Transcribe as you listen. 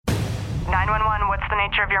911, what's the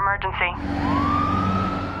nature of your emergency?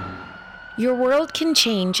 Your world can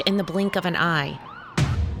change in the blink of an eye.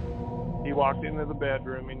 He walked into the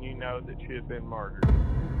bedroom and you know that she had been murdered.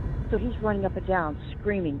 So he's running up and down,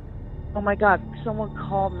 screaming, "Oh my God, someone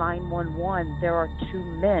call 911. There are 2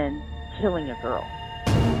 men killing a girl."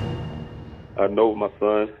 I know my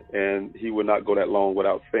son, and he would not go that long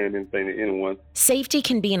without saying anything to anyone. Safety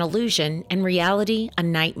can be an illusion and reality a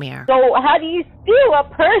nightmare. So how do you steal a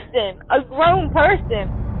person, a grown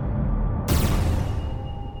person?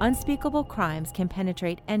 Unspeakable crimes can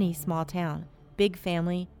penetrate any small town, big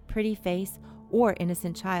family, pretty face, or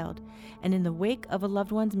innocent child. And in the wake of a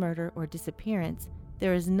loved one's murder or disappearance,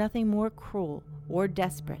 there is nothing more cruel or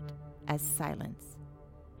desperate as silence.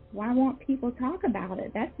 Why won't people talk about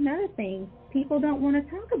it? That's another thing. People don't want to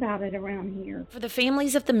talk about it around here. For the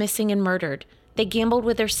families of the missing and murdered, they gambled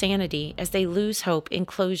with their sanity as they lose hope in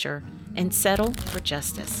closure and settle for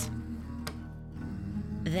justice.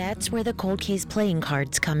 That's where the cold case playing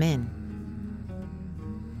cards come in.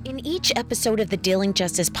 In each episode of the Dealing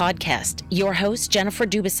Justice podcast, your hosts Jennifer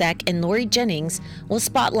Dubisak and Lori Jennings will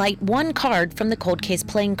spotlight one card from the cold case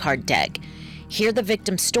playing card deck. Hear the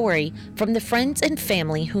victim's story from the friends and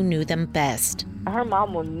family who knew them best. Her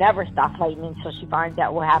mom will never stop fighting until she finds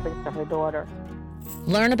out what happens to her daughter.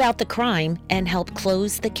 Learn about the crime and help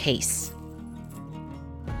close the case.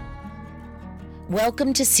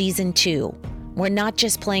 Welcome to Season 2. We're not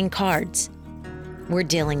just playing cards, we're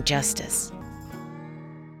dealing justice.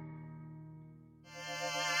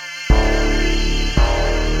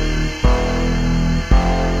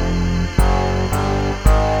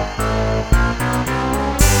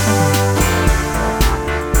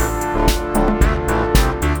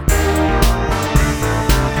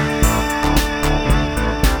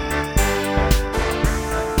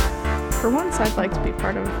 For once, I'd like to be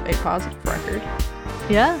part of a positive record.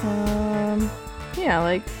 Yeah? Yeah,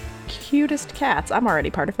 like, cutest cats. I'm already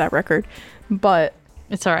part of that record, but...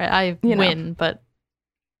 It's alright, I win, but...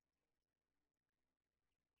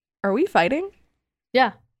 Are we fighting?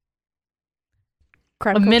 Yeah.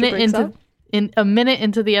 A minute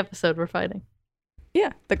into the episode, we're fighting.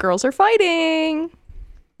 Yeah, the girls are fighting!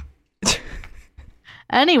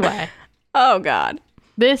 Anyway. Oh, God.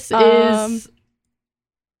 This is...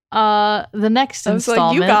 the next I was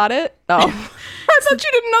installment. like, you got it. Oh. I thought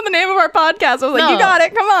you didn't know the name of our podcast. I was like, you got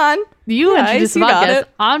it. Come on. You introduced the got podcast. it.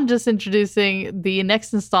 I'm just introducing the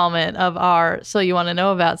next installment of our So You Want to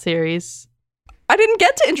Know About series. I didn't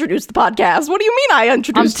get to introduce the podcast. What do you mean I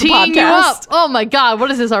introduced the podcast? I'm teeing you up. Oh my God.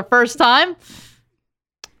 What is this, our first time?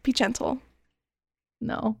 Be gentle.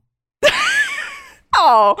 No. This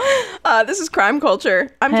is Crime Culture.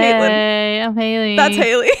 I'm Caitlin. Hey, I'm Haley. That's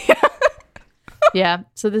Haley. Yeah,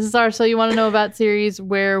 so this is our So You Want to Know About series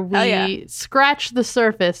where we scratch the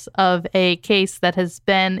surface of a case that has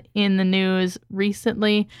been in the news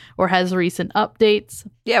recently or has recent updates.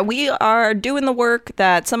 Yeah, we are doing the work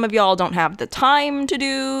that some of y'all don't have the time to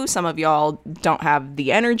do. Some of y'all don't have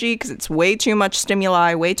the energy because it's way too much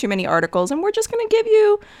stimuli, way too many articles. And we're just going to give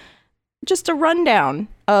you just a rundown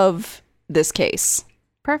of this case.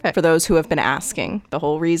 Perfect. For those who have been asking. The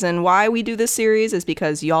whole reason why we do this series is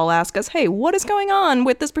because y'all ask us, hey, what is going on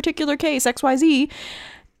with this particular case, XYZ?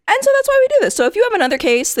 And so that's why we do this. So if you have another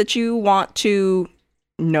case that you want to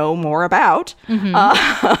know more about,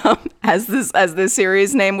 as this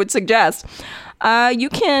series name would suggest, you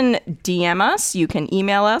can DM us, you can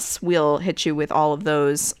email us. We'll hit you with all of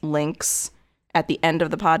those links at the end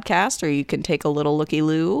of the podcast, or you can take a little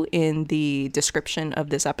looky-loo in the description of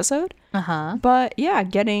this episode. But yeah,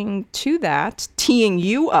 getting to that, teeing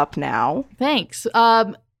you up now. Thanks.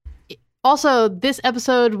 Also, this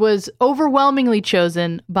episode was overwhelmingly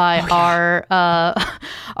chosen by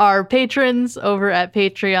our patrons over at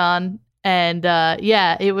Patreon, and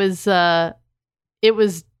it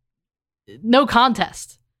was no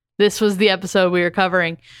contest. This was the episode we were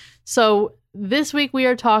covering. So this week we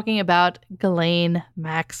are talking about Ghislaine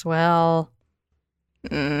Maxwell.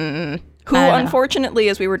 Who, unfortunately,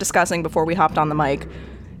 as we were discussing before we hopped on the mic,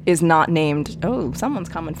 is not named... Oh, someone's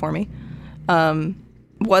coming for me.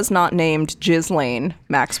 Was not named Ghislaine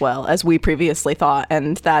Maxwell, as we previously thought.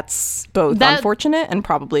 And that's both unfortunate and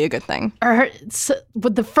probably a good thing.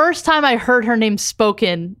 But the first time I heard her name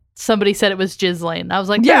spoken, somebody said it was Ghislaine. I was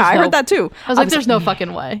like, I heard that too. I was like, there's no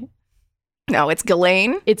fucking way. No, it's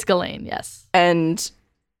Ghislaine. It's Ghislaine, yes. And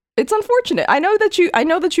it's unfortunate. I know that you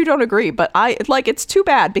don't agree, but it's too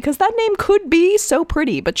bad because that name could be so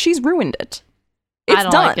pretty, but she's ruined it. It's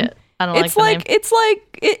done. Like it. I don't like the name.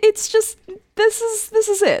 It's just this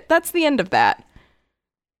is it. That's the end of that.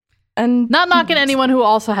 And not knocking anyone who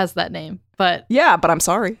also has that name, but yeah, but I'm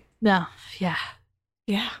sorry. No. Yeah.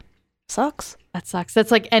 Yeah. Sucks. That sucks.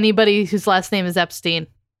 That's like anybody whose last name is Epstein.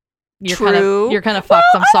 True. You're kind of fucked.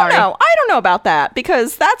 I'm sorry. I don't know about that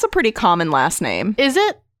because that's a pretty common last name. Is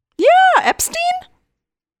it? Yeah, Epstein?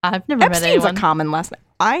 I've never met anyone. Epstein's a common last name.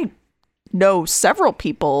 I know several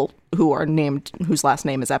people who are named whose last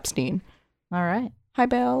name is Epstein. All right. Hi,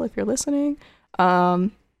 Belle, if you're listening.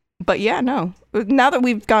 But yeah, no. Now that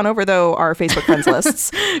we've gone over, though, our Facebook friends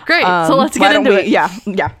lists. Great. So let's get into it. Yeah.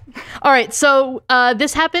 All right. So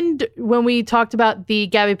this happened when we talked about the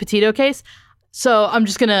Gabby Petito case. So I'm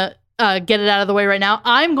just going to get it out of the way right now.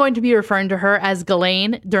 I'm going to be referring to her as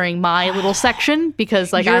Ghislaine during my little section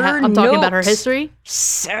because I'm talking about her history.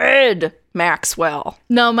 Said Maxwell.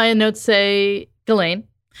 No, my notes say Ghislaine.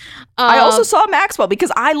 I also saw Maxwell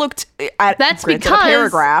because I looked at that's a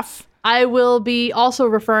paragraph. I will be also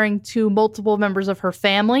referring to multiple members of her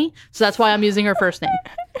family, so that's why I'm using her first name.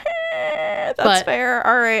 That's fair.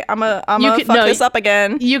 All right, I'm gonna fuck this up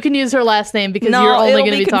again. You can use her last name because you're only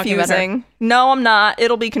going to be talking about her. No, I'm not.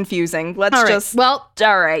 It'll be confusing. All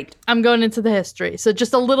right. I'm going into the history. So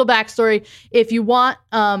just a little backstory. If you want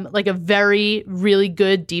like a very, really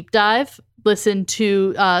good deep dive, listen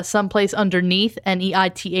to Someplace Underneath,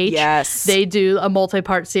 NEITH. Yes. They do a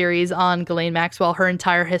multi-part series on Ghislaine Maxwell, her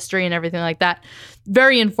entire history and everything like that.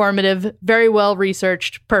 Very informative, very well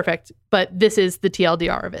researched, perfect. But this is the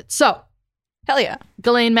TLDR of it. So, hell yeah.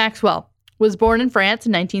 Ghislaine Maxwell was born in France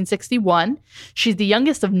in 1961. She's the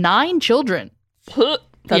youngest of 9 children.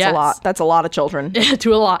 That's a lot. That's a lot of children.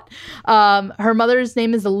 To a lot. Her mother's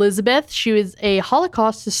name is Elizabeth. She was a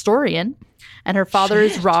Holocaust historian. And her father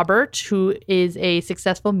is Robert, who is a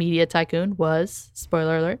successful media tycoon,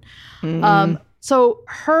 spoiler alert. So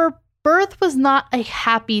her birth was not a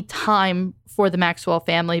happy time for the Maxwell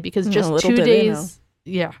family because just 2 days,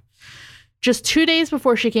 just 2 days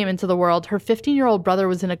before she came into the world, her 15-year-old brother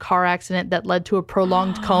was in a car accident that led to a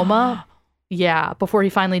prolonged coma. Yeah, before he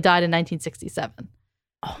finally died in 1967.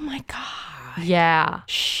 Oh my God. Yeah.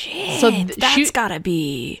 Shit. So that's gotta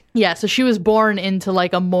be. Yeah, so she was born into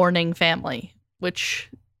like a mourning family, which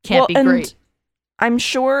can't be great. I'm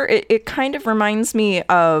sure it kind of reminds me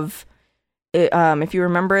of, if you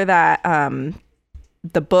remember that,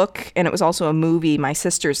 the book, and it was also a movie, My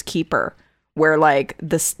Sister's Keeper, where like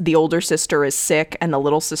the older sister is sick and the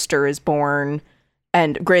little sister is born.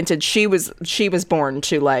 And granted, she was born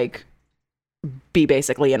to like be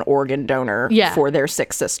basically an organ donor for their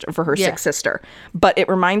sick sister. But it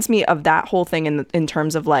reminds me of that whole thing in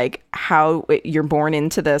terms of like how you're born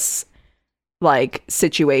into this like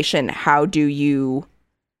situation. How do you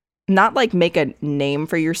not like make a name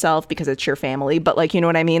for yourself because it's your family, but like, you know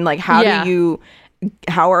what I mean? Like how are you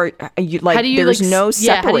like, there's no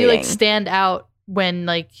separating. How do you like stand out when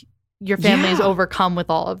like your family is overcome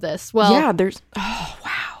with all of this? Well,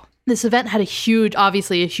 this event had a huge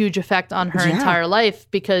effect on her entire life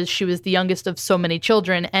because she was the youngest of so many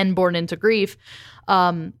children and born into grief.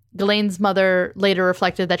 Ghislaine's mother later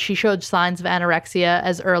reflected that she showed signs of anorexia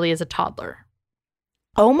as early as a toddler.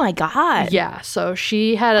 Oh my God. Yeah, so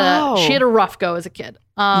she had a rough go as a kid.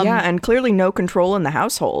 And clearly no control in the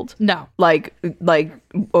household. No. Like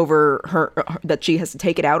over her that she has to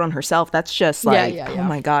take it out on herself. That's just like, oh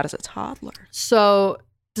my God, as a toddler. So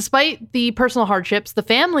despite the personal hardships, the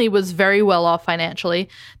family was very well off financially.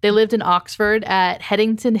 They lived in Oxford at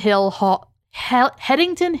Headington Hill Hall.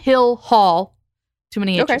 Too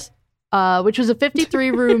many H's. Which was a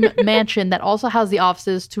 53-room mansion that also housed the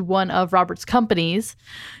offices to one of Robert's companies.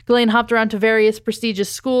 Ghislaine hopped around to various prestigious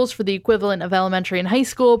schools for the equivalent of elementary and high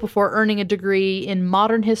school before earning a degree in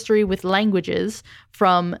modern history with languages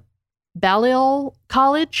from Balliol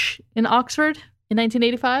College in Oxford in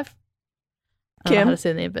 1985. I don't know how to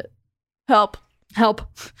say the name of it. Help.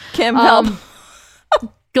 Kim, help.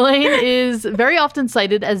 Ghislaine is very often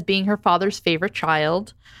cited as being her father's favorite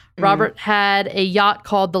child. Robert had a yacht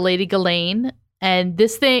called the Lady Ghislaine, and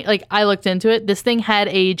this thing, like I looked into it, this thing had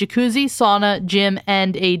a jacuzzi, sauna, gym,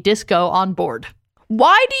 and a disco on board.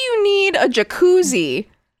 Why do you need a jacuzzi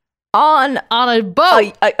on a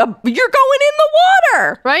boat? You're going in the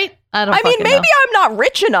water, right? I mean, maybe I'm not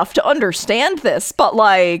rich enough to understand this, but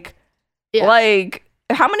like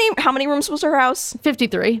how many rooms was her house?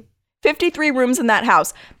 53. 53 rooms in that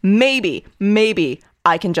house. Maybe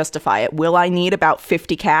I can justify it. Will I need about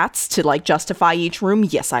 50 cats to like justify each room?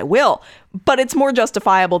 Yes, I will. But it's more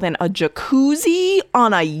justifiable than a jacuzzi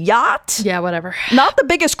on a yacht. Yeah, whatever. Not the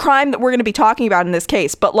biggest crime that we're going to be talking about in this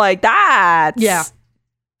case, but like that's... Yeah.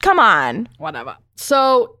 Come on. Whatever.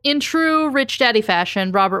 So in true rich daddy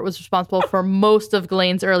fashion, Robert was responsible for most of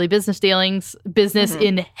Ghislaine's early business dealings,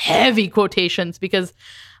 in heavy quotations, because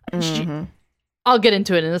I'll get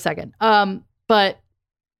into it in a second. But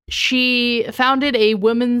she founded a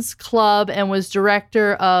women's club and was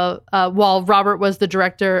director of, while Robert was the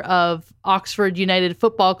director of Oxford United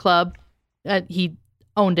Football Club, he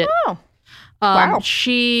owned it. Oh, wow.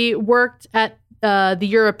 She worked at The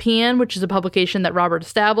European, which is a publication that Robert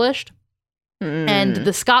established. And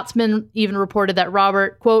the Scotsman even reported that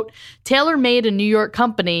Robert, quote, tailor-made a New York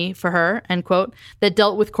company for her, end quote, that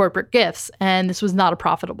dealt with corporate gifts. And this was not a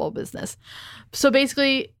profitable business. So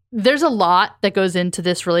basically, there's a lot that goes into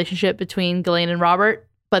this relationship between Ghislaine and Robert,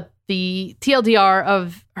 but the TLDR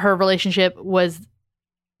of her relationship was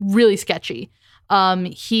really sketchy.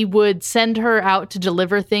 He would send her out to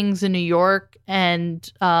deliver things in New York, and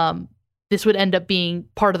this would end up being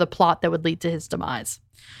part of the plot that would lead to his demise.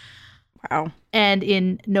 Wow. And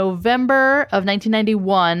in November of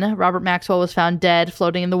 1991, Robert Maxwell was found dead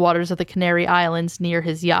floating in the waters of the Canary Islands near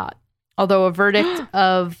his yacht. Although a verdict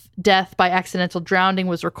of death by accidental drowning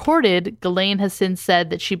was recorded, Ghislaine has since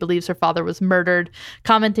said that she believes her father was murdered,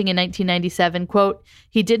 commenting in 1997, quote,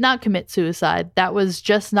 he did not commit suicide. That was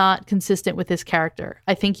just not consistent with his character.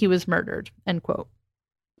 I think he was murdered, end quote.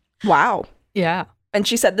 Wow. Yeah. And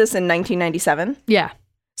she said this in 1997? Yeah.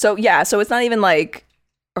 So it's not even like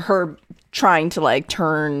her trying to like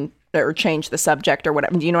turn or change the subject or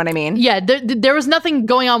whatever. Do you know what I mean? Yeah, there was nothing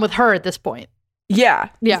going on with her at this point. Yeah.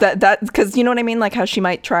 That because you know what I mean? Like how she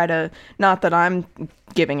might try to, not that I'm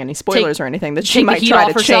giving any spoilers or anything, that she might try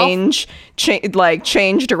to change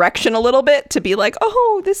direction a little bit to be like,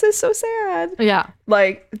 oh, this is so sad. Yeah.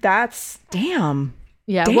 Like that's damn.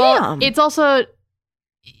 Yeah. Damn. Well, it's also,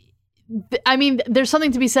 I mean, there's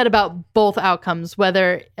something to be said about both outcomes,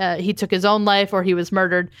 whether he took his own life or he was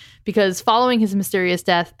murdered, because following his mysterious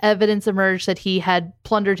death, evidence emerged that he had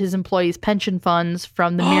plundered his employees' pension funds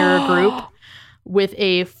from the Mirror Group, with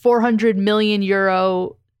a 400 million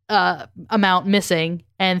euro amount missing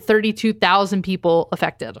and 32,000 people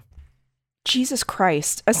affected. Jesus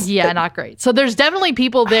Christ. Yeah, not great. So there's definitely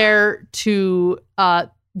people there to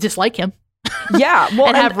dislike him. Yeah. Well,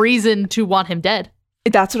 and have reason to want him dead.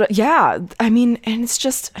 That's what, yeah. I mean, and it's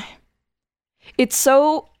just, it's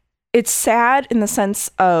sad in the sense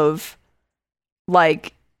of,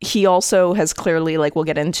 like, he also has clearly, like, we'll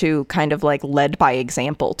get into kind of, like, led by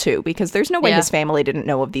example, too, because there's no way his family didn't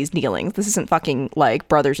know of these dealings. This isn't fucking, like,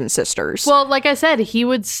 brothers and sisters. Well, like I said, he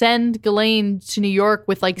would send Ghislaine to New York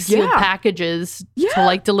with, like, sealed packages to,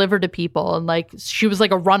 like, deliver to people, and, like, she was,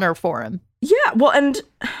 like, a runner for him. Yeah, well, and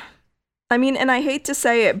I mean, and I hate to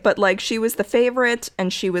say it, but, like, she was the favorite,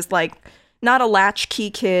 and she was, like, not a latchkey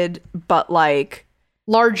kid, but, like,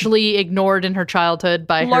 largely ignored in her childhood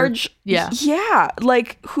by her. Yeah.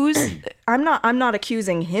 Like, I'm not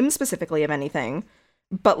accusing him specifically of anything,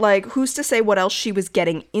 but, like, who's to say what else she was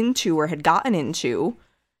getting into or had gotten into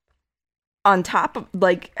on top of,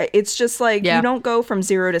 like, it's just, like, you don't go from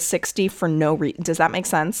 0 to 60 for no reason. Does that make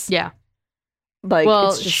sense? Yeah. Like, well,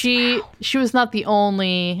 it's just, she was not the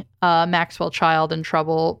only Maxwell child in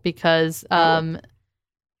trouble, because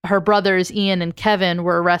her brothers Ian and Kevin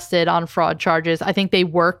were arrested on fraud charges. I think they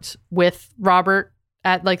worked with Robert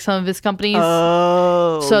at, like, some of his companies.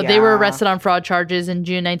 So they were arrested on fraud charges in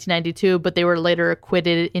June 1992, but they were later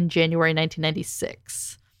acquitted in January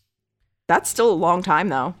 1996. That's still a long time,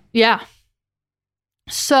 though. Yeah.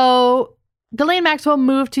 So Ghislaine Maxwell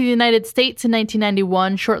moved to the United States in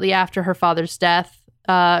 1991, shortly after her father's death.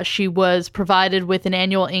 She was provided with an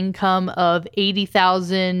annual income of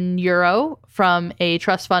 80,000 euro from a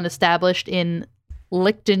trust fund established in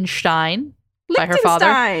Liechtenstein by her father.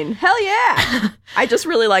 Liechtenstein! Hell yeah! I just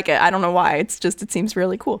really like it. I don't know why. It seems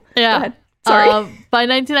really cool. Yeah. Go ahead. Sorry. By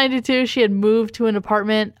 1992, she had moved to an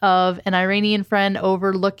apartment of an Iranian friend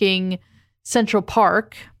overlooking Central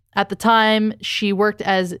Park. At the time, she worked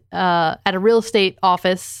as at a real estate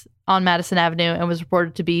office on Madison Avenue and was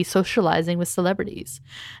reported to be socializing with celebrities.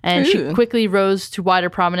 And she quickly rose to wider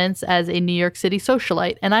prominence as a New York City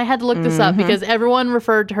socialite. And I had to look this up because everyone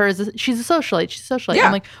referred to her as she's a socialite. She's a socialite. Yeah.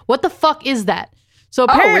 I'm like, what the fuck is that? So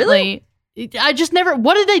apparently, I just never.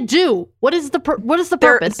 What did they do? What is the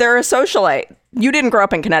purpose? They're a socialite. You didn't grow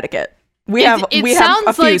up in Connecticut. We have a few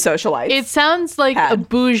socialites. It sounds like a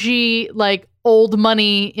bougie, like, old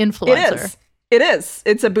money influencer. It is.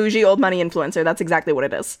 It's a bougie old money influencer. That's exactly what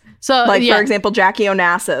it is. So, like, for example, Jackie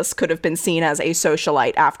Onassis could have been seen as a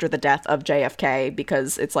socialite after the death of JFK,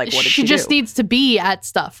 because it's like, what did she do? She just needs to be at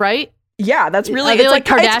stuff, right? Yeah, that's really, it's like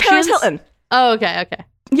Kardashians? It's Paris Hilton. Oh, okay.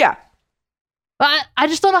 Yeah. I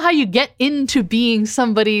just don't know how you get into being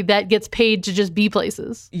somebody that gets paid to just be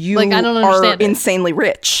places. You I don't understand are insanely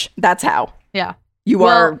rich. That's how. Yeah. You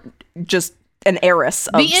are just an heiress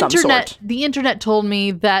of some sort. The internet told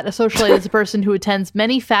me that a socialite is a person who attends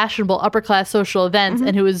many fashionable upper class social events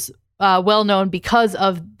and who is well known because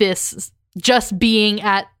of this just being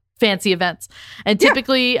at fancy events. And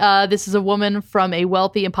typically this is a woman from a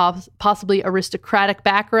wealthy and possibly aristocratic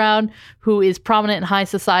background who is prominent in high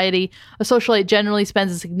society. A socialite generally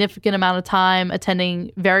spends a significant amount of time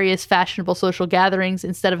attending various fashionable social gatherings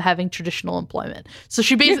instead of having traditional employment. So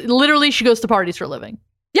she basically literally she goes to parties for a living.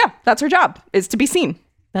 Yeah, that's her job, is to be seen.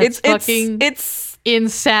 It's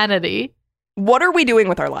insanity. What are we doing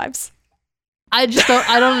with our lives? I don't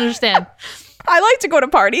understand. I like to go to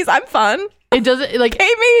parties. I'm fun. It doesn't like pay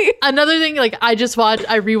me. Another thing, like I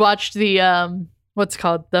rewatched the what's it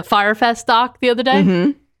called, the Firefest doc the other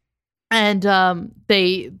day, and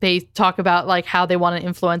they talk about like how they wanted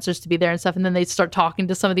influencers to be there and stuff, and then they start talking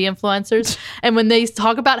to some of the influencers, and when they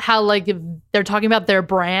talk about how like they're talking about their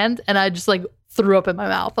brand, and I just like threw up in my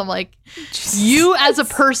mouth. I'm like, you as a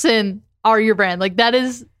person are your brand. Like that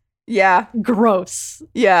is gross.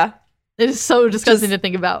 Yeah, it is so disgusting to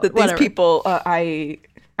think about. That these people, I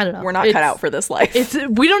don't know. We're not cut out for this life.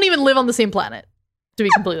 We don't even live on the same planet, to be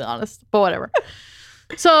completely honest. But whatever.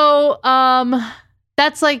 So,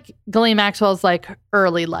 that's like Ghislaine Maxwell's like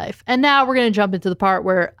early life, and now we're gonna jump into the part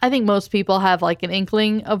where I think most people have like an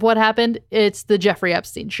inkling of what happened. It's the Jeffrey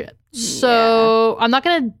Epstein shit. So I'm not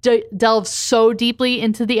gonna delve so deeply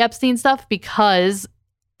into the Epstein stuff because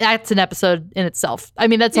that's an episode in itself. I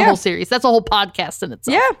mean, that's a whole series. That's a whole podcast in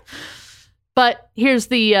itself. Yeah. But here's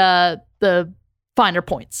the finer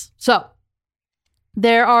points. So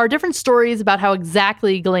there are different stories about how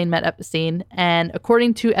exactly Ghislaine met Epstein, and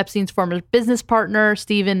according to Epstein's former business partner,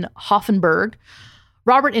 Stephen Hoffenberg,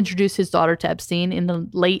 Robert introduced his daughter to Epstein in the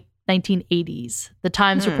late 1980s. The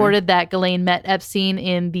Times reported that Ghislaine met Epstein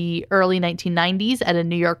in the early 1990s at a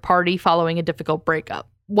New York party following a difficult breakup.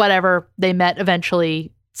 Whatever, they met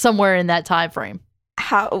eventually somewhere in that time frame.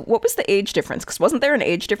 What was the age difference? Because wasn't there an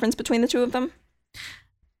age difference between the two of them?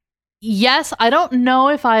 Yes, I don't know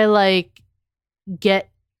if I like get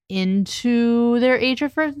into their age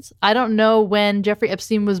difference. I don't know when Jeffrey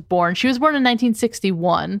Epstein was born. She was born in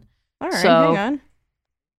 1961. All right, hang on.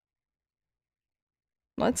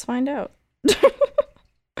 Let's find out.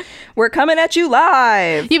 We're coming at you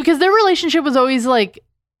live. Yeah, because their relationship was always like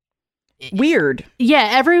weird. Yeah,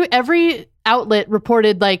 every outlet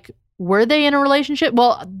reported like, were they in a relationship?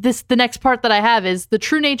 Well, the next part that I have is the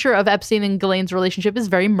true nature of Epstein and Ghislaine's relationship is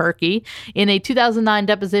very murky. In a 2009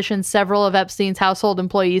 deposition, several of Epstein's household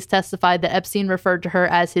employees testified that Epstein referred to her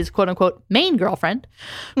as his quote-unquote main girlfriend,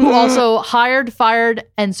 who also hired, fired,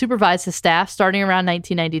 and supervised his staff starting around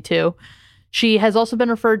 1992. She has also been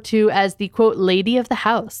referred to as the quote lady of the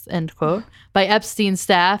house, end quote, by Epstein's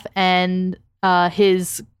staff and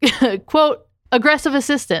his quote aggressive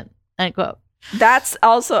assistant, end quote. That's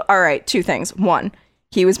also, all right, two things. One,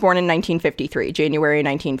 he was born in 1953, January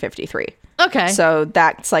 1953. Okay. So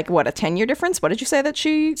that's like, what, a 10-year difference? What did you say that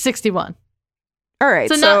she... 61. All right,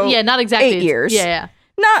 so not exactly. 8 years. Yeah.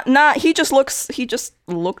 He just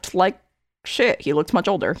looked like shit. He looked much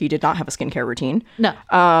older. He did not have a skincare routine. No.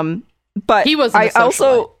 But he wasn't a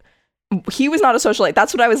socialite. He was not a socialite.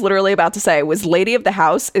 That's what I was literally about to say, was lady of the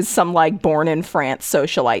house is some like born in France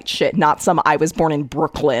socialite shit, not some I was born in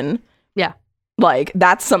Brooklyn. Yeah. Like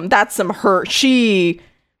that's some her, she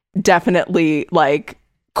definitely like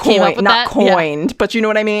coined, but you know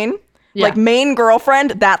what I mean? Yeah. Like main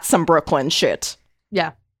girlfriend, that's some Brooklyn shit.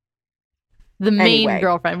 Yeah. The main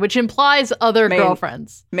girlfriend, which implies other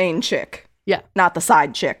girlfriends. Main chick. Yeah. Not the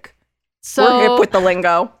side chick. So we're hip with the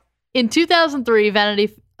lingo. In 2003,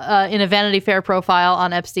 in a Vanity Fair profile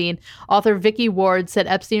on Epstein, author Vicky Ward said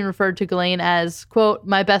Epstein referred to Ghislaine as, quote,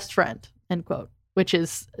 my best friend, end quote, which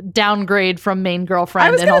is downgrade from main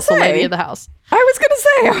girlfriend and also lady of the house. I was going to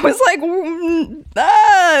say, I was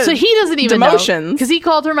like, so he doesn't even know. Demotions. Because he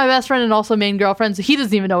called her my best friend and also main girlfriend, so he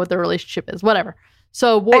doesn't even know what their relationship is, whatever.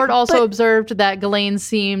 So Ward also observed that Ghislaine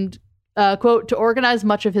seemed, quote, to organize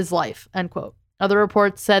much of his life, end quote. Other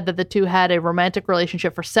reports said that the two had a romantic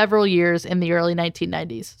relationship for several years in the early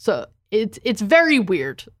 1990s. So it's very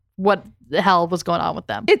weird what the hell was going on with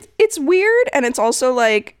them. It's weird, and it's also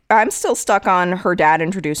like I'm still stuck on her dad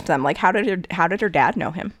introduced them. Like how did her dad know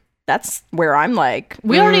him? That's where I'm like,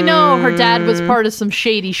 we already know her dad was part of some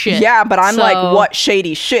shady shit. Yeah, but I'm like, what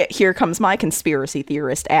shady shit? Here comes my conspiracy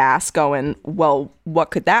theorist ass going, well, what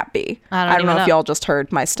could that be? I don't know if y'all just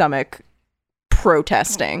heard my stomach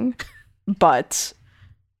protesting. But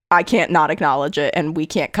I can't not acknowledge it, and we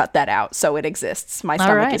can't cut that out, so it exists. My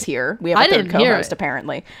stomach is here. We have a third co-host,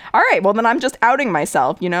 apparently. All right, well, then I'm just outing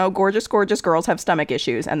myself. You know, gorgeous girls have stomach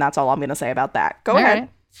issues, and that's all I'm going to say about that. Go ahead. Right.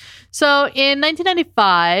 So in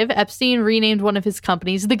 1995, Epstein renamed one of his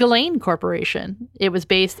companies the Ghislaine Corporation. It was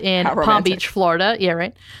based in Palm Beach, Florida. Yeah,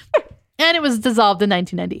 right. And it was dissolved in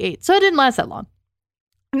 1998. So it didn't last that long.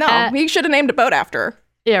 No, he should have named a boat after her.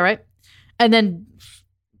 Yeah, right. And then,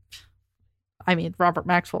 I mean, Robert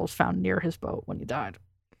Maxwell was found near his boat when he died.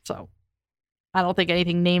 So I don't think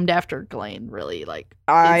anything named after Ghislaine really, like,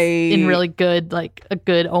 is in really good, like, a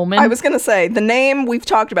good omen. I was going to say, the name, we've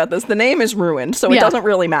talked about this, the name is ruined, so it doesn't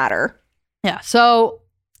really matter. Yeah, so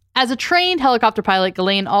as a trained helicopter pilot,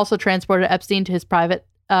 Ghislaine also transported Epstein to his private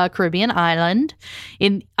Caribbean island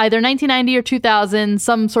in either 1990 or 2000.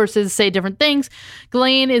 Some sources say different things.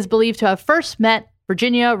 Ghislaine is believed to have first met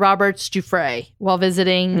Virginia Roberts Giuffre while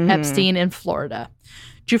visiting Epstein in Florida.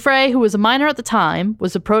 Giuffre, who was a minor at the time,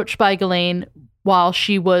 was approached by Ghislaine while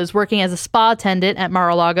she was working as a spa attendant at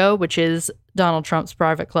Mar-a-Lago, which is Donald Trump's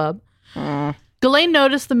private club. Ghislaine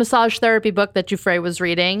noticed the massage therapy book that Giuffre was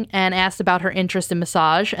reading and asked about her interest in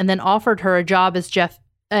massage, and then offered her a job as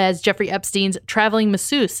Jeffrey Epstein's traveling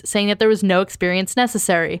masseuse, saying that there was no experience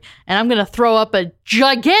necessary. And I'm going to throw up a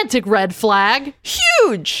gigantic red flag.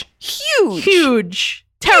 Huge.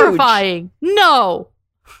 Terrifying. Huge. No.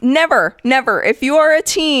 Never. If you are a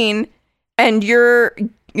teen and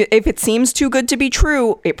if it seems too good to be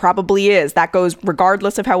true, it probably is. That goes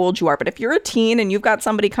regardless of how old you are. But if you're a teen and you've got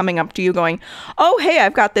somebody coming up to you going, oh, hey,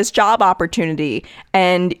 I've got this job opportunity,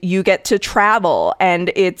 and you get to travel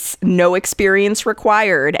and it's no experience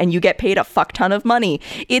required and you get paid a fuck ton of money,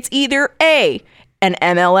 it's either A, an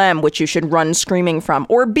MLM, which you should run screaming from,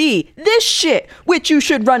 or B, this shit, which you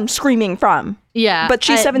should run screaming from. Yeah. But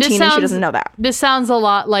she's 17 and she doesn't know that. This sounds a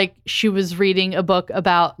lot like she was reading a book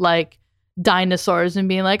about, like, dinosaurs and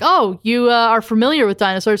being like, oh, you are familiar with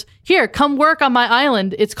dinosaurs. Here, come work on my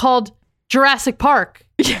island. It's called Jurassic Park.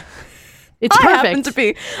 Yeah. It's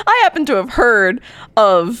perfect. I happen to have heard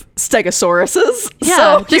of stegosauruses. Yeah,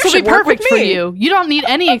 so this will be perfect for you. You don't need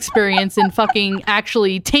any experience in fucking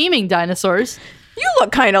actually taming dinosaurs. You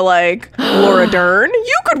look kind of like Laura Dern.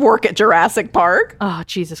 You could work at Jurassic Park. Oh,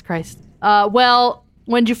 Jesus Christ. Well,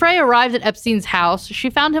 when Giuffre arrived at Epstein's house, she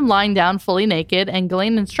found him lying down fully naked, and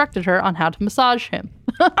Ghislaine instructed her on how to massage him.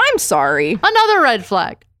 I'm sorry. Another red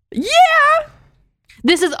flag. Yeah.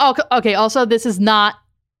 This is okay. Also, this is not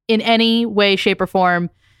in any way, shape, or form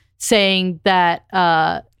saying that.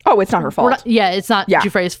 It's not her fault. It's not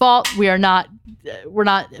Giuffre's fault. We're not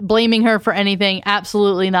blaming her for anything.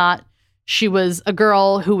 Absolutely not. She was a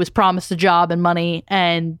girl who was promised a job and money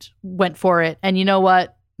and went for it. And you know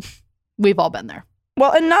what? We've all been there.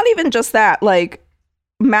 Well, and not even just that, like,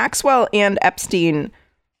 Maxwell and Epstein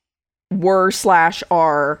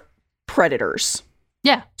were/are predators.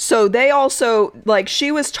 Yeah. So they also, like,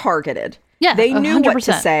 she was targeted. Yeah, they knew 100%. what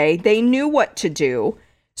to say. They knew what to do.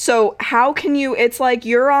 So how can you, it's like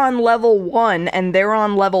you're on level 1 and they're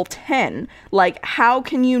on level 10. Like, how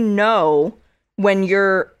can you know when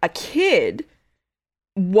you're a kid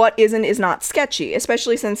what is not sketchy?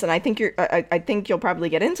 Especially since, and I think you'll probably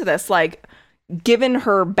get into this, like, given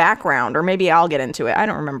her background, or maybe I'll get into it. I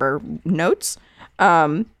don't remember notes.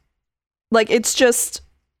 Like, it's just,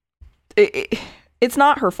 it's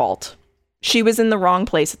not her fault. She was in the wrong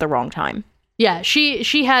place at the wrong time. Yeah,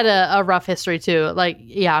 she had a rough history too. Like,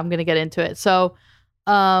 yeah, I'm gonna get into it. So,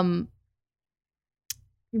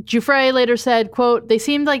 Giuffre later said, quote, "They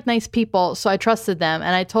seemed like nice people, so I trusted them,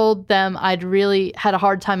 and I told them I'd really had a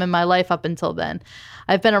hard time in my life up until then.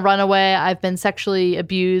 I've been a runaway. I've been sexually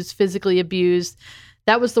abused, physically abused.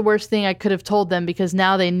 That was the worst thing I could have told them because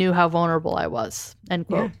now they knew how vulnerable I was." End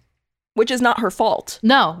quote. Yeah. Which is not her fault.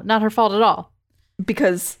 No, not her fault at all.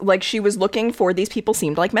 Because, like, she was looking for, these people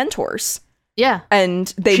seemed like mentors. Yeah.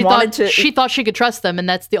 And she thought she could trust them, and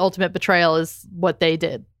that's the ultimate betrayal is what they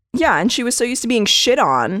did. Yeah, and she was so used to being shit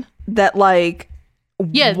on that, like,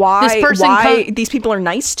 yeah, why these people are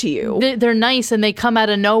nice to you. They're nice, and they come out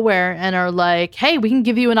of nowhere and are like, hey, we can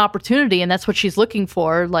give you an opportunity, and that's what she's looking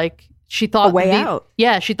for. Like, she thought a way out.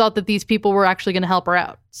 Yeah, she thought that these people were actually going to help her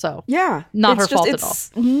out. So yeah, not her fault at all.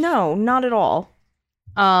 No, not at all.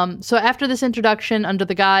 So after this introduction, under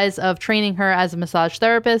the guise of training her as a massage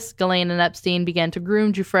therapist, Ghislaine and Epstein began to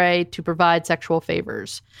groom Giuffre to provide sexual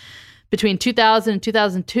favors. Between 2000 and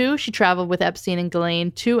 2002, she traveled with Epstein and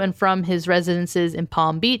Ghislaine to and from his residences in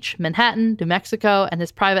Palm Beach, Manhattan, New Mexico, and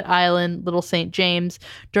his private island, Little St. James,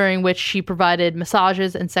 during which she provided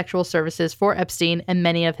massages and sexual services for Epstein and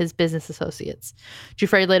many of his business associates.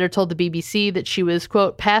 Giuffre later told the BBC that she was,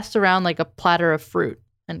 quote, passed around like a platter of fruit,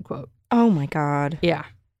 end quote. Oh my God. Yeah.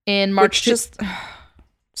 In March...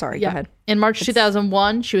 Sorry, go ahead. In March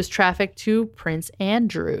 2001, she was trafficked to Prince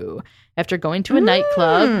Andrew after going to a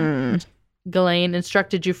nightclub. Ghislaine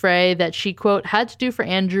instructed Giuffre that she, quote, had to do for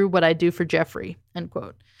Andrew what I do for Jeffrey, end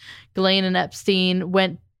quote. Ghislaine and Epstein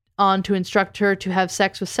went on to instruct her to have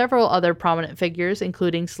sex with several other prominent figures,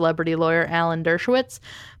 including celebrity lawyer Alan Dershowitz,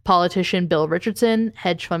 politician Bill Richardson,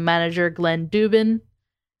 hedge fund manager Glenn Dubin,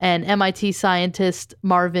 and MIT scientist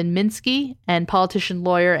Marvin Minsky, and politician,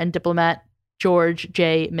 lawyer, and diplomat George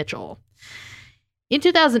J. Mitchell. In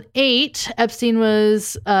 2008, Epstein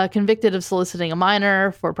was convicted of soliciting a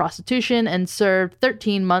minor for prostitution and served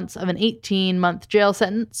 13 months of an 18-month jail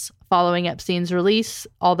sentence following Epstein's release,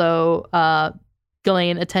 although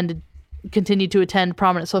Ghislaine continued to attend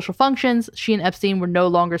prominent social functions. She and Epstein were no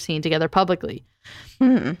longer seen together publicly.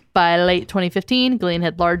 By late 2015, Ghislaine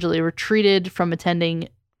had largely retreated from attending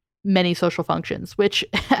many social functions, which,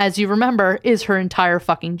 as you remember, is her entire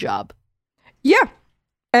fucking job. Yeah.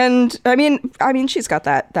 And I mean, she's got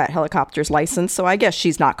that helicopter's license, so I guess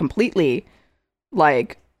she's not completely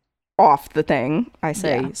like off the thing. I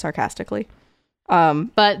say sarcastically.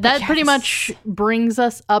 But that pretty much brings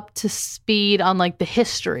us up to speed on like the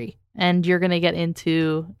history, and you're gonna get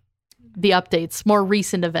into the updates, more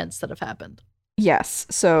recent events that have happened. Yes.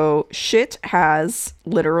 So shit has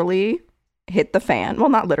literally hit the fan. Well,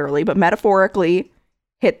 not literally, but metaphorically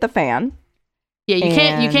hit the fan. Yeah,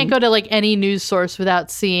 you can't go to like any news source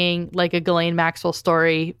without seeing like a Ghislaine Maxwell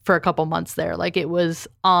story for a couple months there. Like it was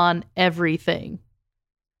on everything.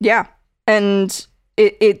 Yeah. And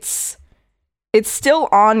it's still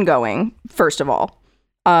ongoing, first of all.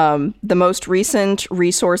 The most recent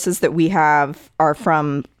resources that we have are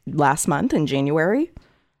from last month in January.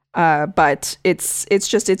 But it's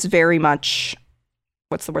very much,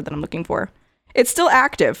 what's the word that I'm looking for? It's still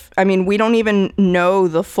active. I mean, we don't even know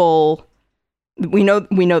the full... We know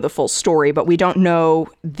the full story, but we don't know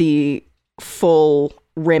the full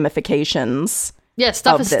ramifications. Yeah,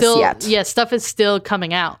 stuff is still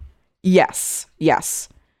coming out. Yes.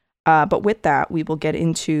 But with that, we will get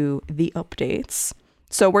into the updates.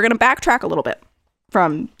 So we're going to backtrack a little bit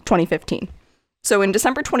from 2015. So in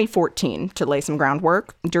December 2014, to lay some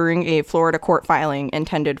groundwork, during a Florida court filing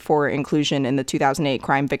intended for inclusion in the 2008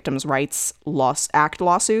 Crime Victims' Rights Act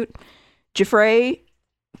lawsuit, Giuffre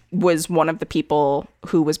was one of the people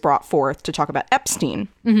who was brought forth to talk about Epstein.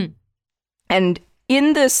 Mm-hmm. And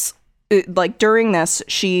in this, like during this,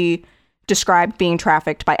 she described being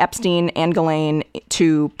trafficked by Epstein and Ghislaine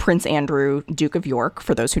to Prince Andrew, Duke of York,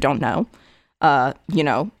 for those who don't know.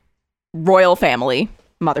 Royal family,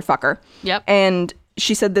 motherfucker. Yep. And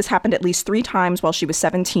she said this happened at least 3 times while she was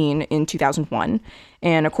 17 in 2001.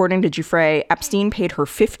 And according to Giuffre, Epstein paid her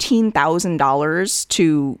 $15,000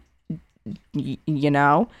 to...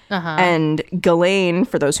 and Ghislaine,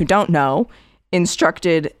 for those who don't know,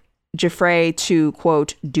 instructed Giuffre to,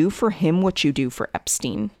 quote, do for him what you do for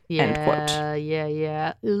Epstein, end quote.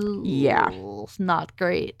 Yeah. Ooh, yeah. Not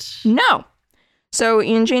great. No. So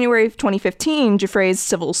in January of 2015, Giuffre's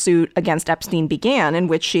civil suit against Epstein began, in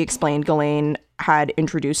which she explained Ghislaine had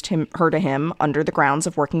introduced her to him under the grounds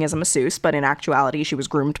of working as a masseuse, but in actuality, she was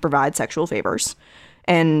groomed to provide sexual favors.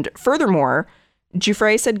 And furthermore,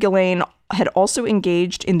 Giuffre said Ghislaine had also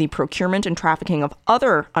engaged in the procurement and trafficking of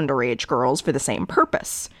other underage girls for the same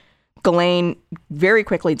purpose. Ghislaine very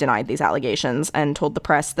quickly denied these allegations and told the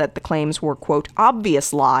press that the claims were, quote,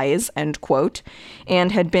 obvious lies, end quote,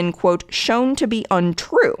 and had been, quote, shown to be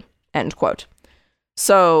untrue, end quote.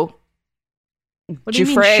 So... What do you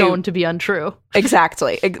mean shown to be untrue?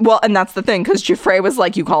 Exactly. Well, and that's the thing, because Giuffre was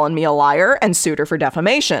like, you calling me a liar, and sued her for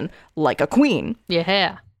defamation, like a queen.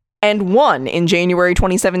 Yeah. And won in January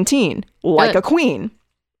 2017, like a queen.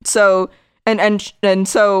 So, and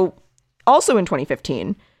so, also in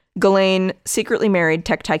 2015, Ghislaine secretly married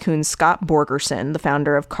tech tycoon Scott Borgerson, the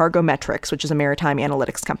founder of Cargometrics, which is a maritime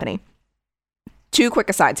analytics company. 2 quick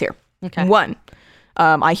asides here. Okay. 1,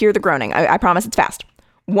 I hear the groaning. I promise it's fast.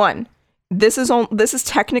 1, this is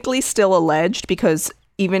technically still alleged because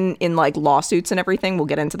even in like lawsuits and everything, we'll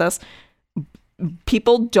get into this,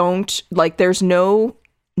 people don't, like, there's no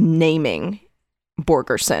naming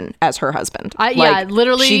Borgerson as her husband.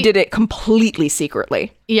 Literally. She did it completely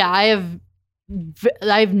secretly. Yeah,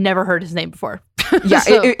 I've never heard his name before. Yeah,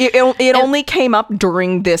 so, it only came up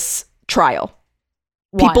during this trial.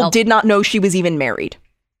 Wild. People did not know she was even married.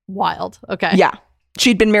 Wild. Okay. Yeah.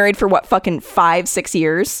 She'd been married for what, fucking 5-6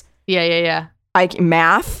 years? Yeah.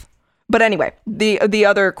 Math. But anyway, the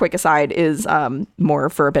other quick aside is more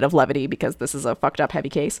for a bit of levity because this is a fucked up heavy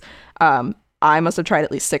case. I must have tried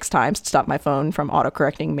at least 6 times to stop my phone from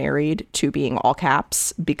autocorrecting married to being all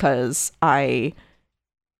caps because I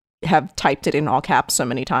have typed it in all caps so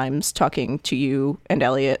many times talking to you and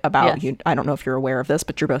Elliot about you. I don't know if you're aware of this,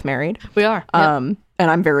 but you're both married. We are. And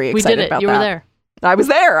I'm very excited about that. You were there. I was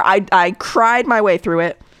there. I cried my way through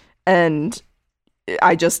it, and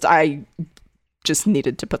I just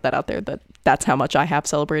needed to put that out there, that's how much I have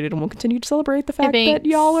celebrated and will continue to celebrate the fact that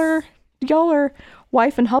y'all are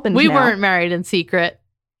wife and husband. We now. weren't married in secret.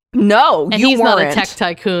 No, and you he's weren't. not a tech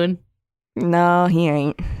tycoon. No, he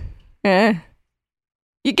ain't.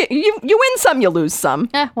 You win some, you lose some.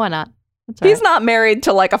 Why not? He's not married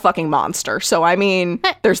to like a fucking monster. So I mean,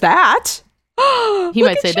 there's that. He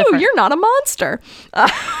might say different. You're not a monster.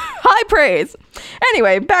 High praise.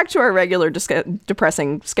 Anyway, back to our regular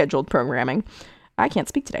depressing scheduled programming. I can't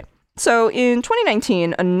speak today. So in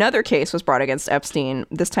 2019, another case was brought against Epstein,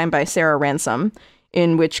 this time by Sarah Ransom,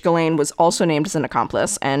 in which Ghislaine was also named as an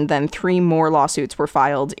accomplice. And then 3 more lawsuits were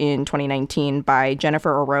filed in 2019 by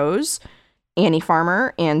Jennifer Arose, Annie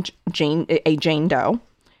Farmer, and Jane Doe.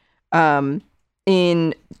 On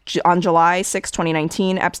July 6,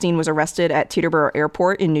 2019, Epstein was arrested at Teterboro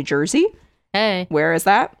Airport in New Jersey. Hey. Where is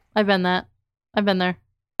that? I've been there.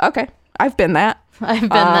 Okay. I've been that.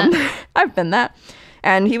 I've been that.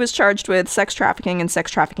 And he was charged with sex trafficking and sex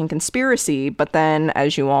trafficking conspiracy. But then,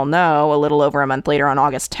 as you all know, a little over a month later, on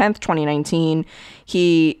August 10th, 2019,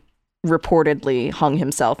 he reportedly hung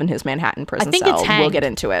himself in his Manhattan prison cell. It's hanged. We'll get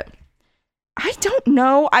into it. I don't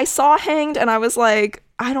know. I saw hanged and I was like,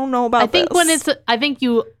 I don't know about this. I think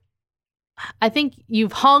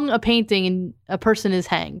you've hung a painting and a person is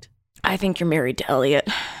hanged. I think you're married to Elliot.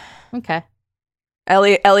 Okay.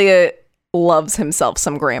 Elliot loves himself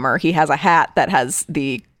some grammar. He has a hat that has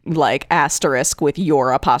the like asterisk with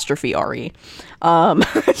your apostrophe RE.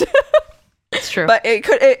 It's true. But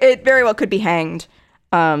it very well could be hanged.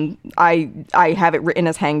 I have it written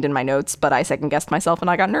as hanged in my notes, but I second guessed myself and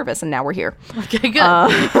I got nervous and now we're here. Okay,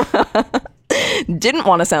 good. Didn't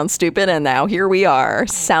want to sound stupid and now here we are,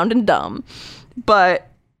 sounding dumb. But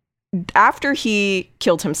after he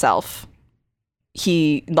killed himself,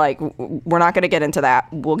 we're not going to get into that.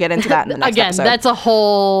 We'll get into that in the next episode. That's a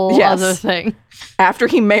whole other thing. After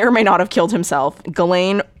he may or may not have killed himself,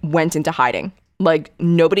 Ghislaine went into hiding. Like,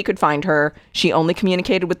 nobody could find her. She only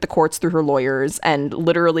communicated with the courts through her lawyers and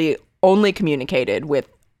literally only communicated with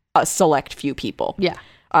a select few people. Yeah.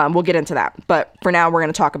 We'll get into that. But for now, we're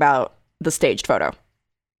going to talk about the staged photo.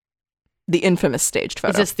 The infamous staged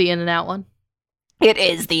photo. Is this the In-N-Out one? It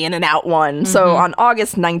is the In-N-Out one. Mm-hmm. So on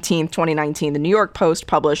August 19th, 2019, the New York Post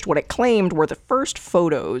published what it claimed were the first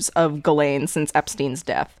photos of Ghislaine since Epstein's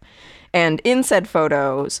death. And in said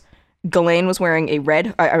photos, Ghislaine was wearing a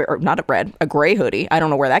gray hoodie. I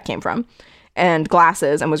don't know where that came from. And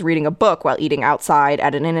glasses, and was reading a book while eating outside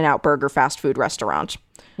at an In-N-Out burger fast food restaurant.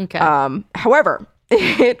 Okay. However,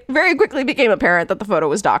 it very quickly became apparent that the photo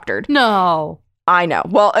was doctored. No. I know.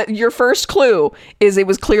 Well, your first clue is it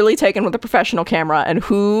was clearly taken with a professional camera, and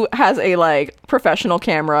who has a professional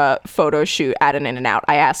camera photo shoot at an In-N-Out?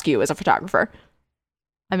 I ask you as a photographer.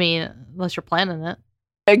 I mean, unless you're planning it.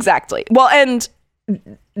 Exactly. Well, and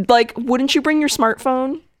wouldn't you bring your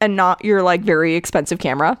smartphone and not your very expensive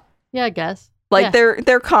camera? Yeah, I guess.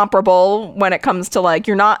 They're comparable when it comes to it's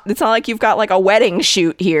not like you've got a wedding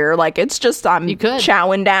shoot here. It's just I'm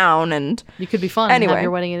chowing down and you could be fun anyway. And have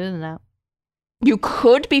your wedding at In-N-Out. You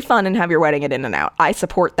could be fun and have your wedding at In-N-Out. I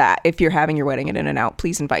support that. If you're having your wedding at In-N-Out,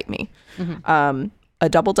 please invite me. Mm-hmm. A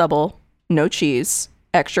double, no cheese,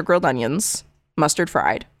 extra grilled onions, mustard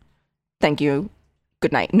fried. Thank you.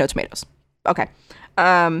 Good night. No tomatoes. Okay.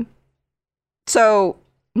 So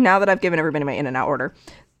now that I've given everybody my In-N-Out order,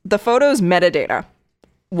 the photo's metadata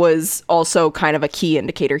was also kind of a key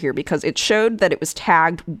indicator here because it showed that it was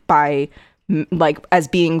tagged by as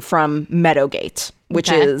being from Meadowgate,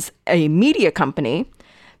 which is a media company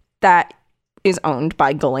that is owned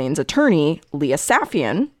by Ghislaine's attorney, Leah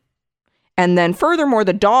Safian. And then furthermore,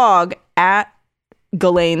 the dog at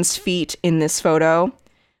Ghislaine's feet in this photo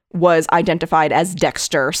was identified as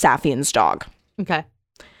Dexter, Safian's dog. Okay.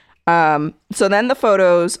 So then the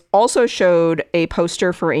photos also showed a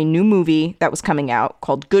poster for a new movie that was coming out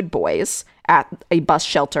called Good Boys at a bus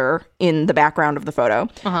shelter in the background of the photo.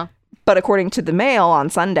 Uh-huh. But according to the Mail on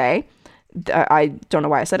Sunday, I don't know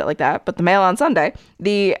why I said it like that, but the Mail on Sunday,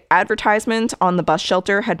 the advertisement on the bus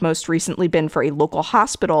shelter had most recently been for a local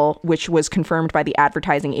hospital, which was confirmed by the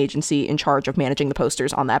advertising agency in charge of managing the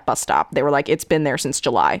posters on that bus stop. They were like, it's been there since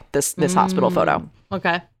July, this hospital photo.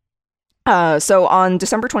 Okay. So on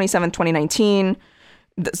December 27th, 2019,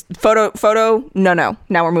 This photo. No.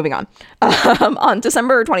 Now we're moving on. On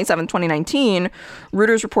December 27, 2019,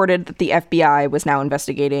 Reuters reported that the FBI was now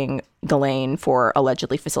investigating Ghislaine for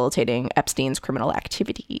allegedly facilitating Epstein's criminal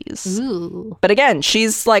activities. Ooh. But again,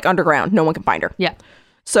 she's like underground. No one can find her. Yeah.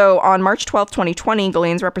 So on March 12, 2020,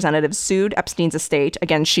 Ghislaine's representatives sued Epstein's estate.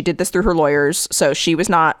 Again, she did this through her lawyers, so she was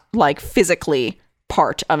not like physically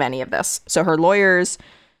part of any of this. So her lawyers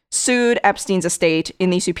sued Epstein's estate in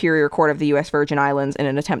the Superior Court of the U.S. Virgin Islands in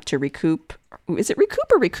an attempt to recoup. Is it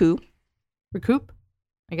recoup or recoup? Recoup,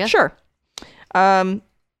 I guess. Sure.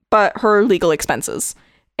 But her legal expenses.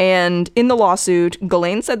 And in the lawsuit,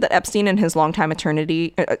 Ghislaine said that Epstein and his longtime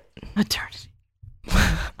attorney.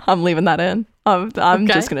 I'm leaving that in. I'm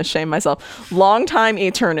just going to shame myself. Longtime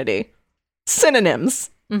eternity. Synonyms,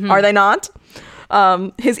 are they not?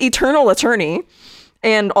 His eternal attorney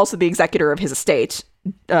and also the executor of his estate,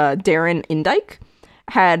 Darren Indyke,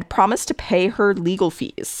 had promised to pay her legal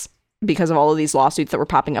fees because of all of these lawsuits that were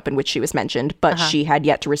popping up in which she was mentioned, but she had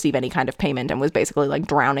yet to receive any kind of payment and was basically like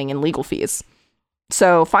drowning in legal fees.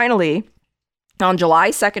 So finally, on July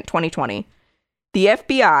 2nd, 2020, the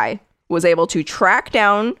FBI was able to track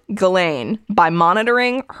down Ghislaine by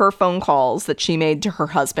monitoring her phone calls that she made to her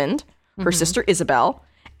husband, her sister Isabel,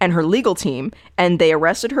 and her legal team, and they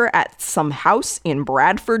arrested her at some house in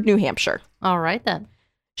Bradford, New Hampshire. All right, then.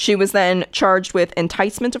 She was then charged with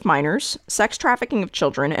enticement of minors, sex trafficking of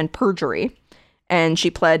children, and perjury. And she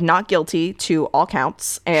pled not guilty to all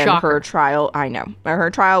counts. And her trial, her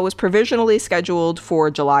trial was provisionally scheduled for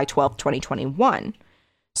July 12th, 2021.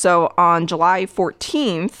 So on July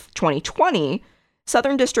 14th, 2020,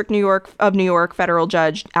 Southern District of New York federal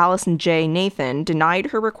judge Allison J. Nathan denied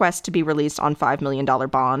her request to be released on $5 million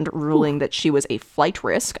bond, ruling that she was a flight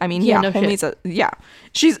risk. I mean,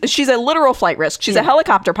 she's a literal flight risk. She's a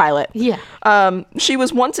helicopter pilot. Yeah. She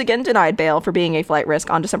was once again denied bail for being a flight risk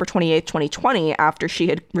on December 28th, 2020, after she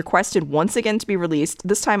had requested once again to be released,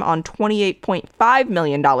 this time on $28.5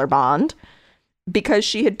 million bond, because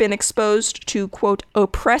she had been exposed to, quote,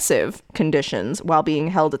 oppressive conditions while being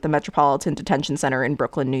held at the Metropolitan Detention Center in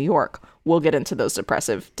Brooklyn, New York. We'll get into those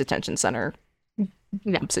oppressive detention center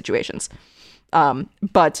situations.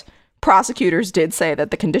 But prosecutors did say that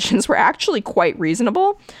the conditions were actually quite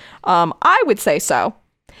reasonable. I would say so,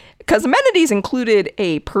 because amenities included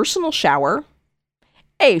a personal shower,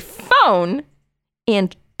 a phone,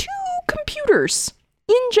 and 2 computers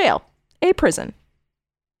in jail, a prison.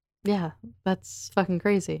 Yeah, that's fucking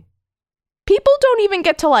crazy. People don't even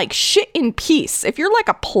get to like shit in peace. If you're like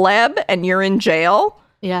a pleb and you're in jail,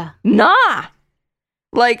 nah.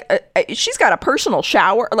 Like she's got a personal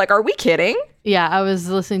shower. Like, are we kidding? Yeah, I was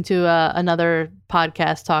listening to another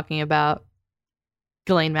podcast talking about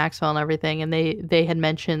Ghislaine Maxwell and everything, and they had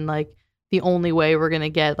mentioned like the only way we're gonna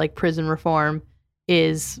get like prison reform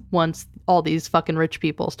is once all these fucking rich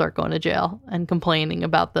people start going to jail and complaining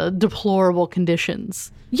about the deplorable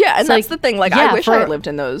conditions. Yeah, and that's the thing. Like, I wish I had lived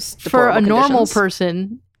in those deplorable conditions. For a normal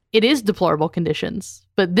person, it is deplorable conditions.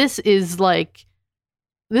 But this is like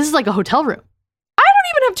a hotel room. I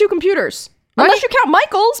don't even have 2 computers. Right? Unless you count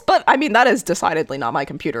Michael's, but I mean, that is decidedly not my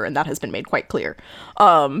computer, and that has been made quite clear.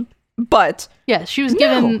 But yeah, she was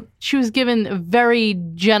given very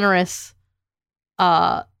generous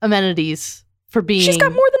amenities for being. She's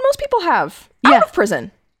got more than most people have out of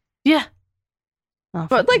prison. Yeah. Oh,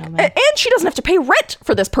 but like, and she doesn't have to pay rent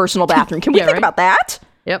for this personal bathroom. Can we think about that?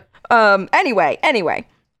 Yep. Anyway,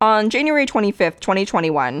 on January 25th,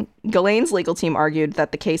 2021, Ghislaine's legal team argued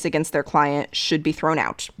that the case against their client should be thrown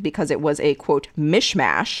out because it was a, quote,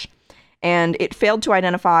 mishmash, and it failed to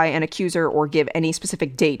identify an accuser or give any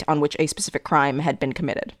specific date on which a specific crime had been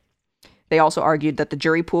committed. They also argued that the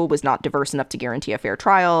jury pool was not diverse enough to guarantee a fair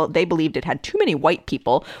trial. They believed it had too many white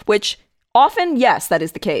people, which often, yes, that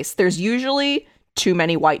is the case. There's usually too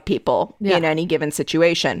many white people in any given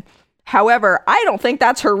situation. However, I don't think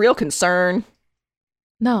that's her real concern.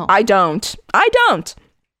 No. I don't.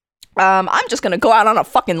 I'm just going to go out on a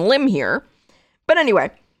fucking limb here. But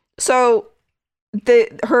anyway, so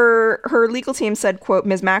her legal team said, quote,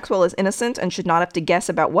 Ms. Maxwell is innocent and should not have to guess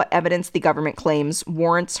about what evidence the government claims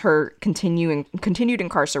warrants her continued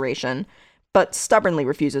incarceration, but stubbornly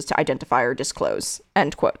refuses to identify or disclose,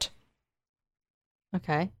 end quote.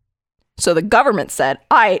 Okay. So the government said,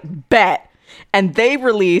 I bet. And they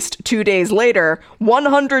released 2 days later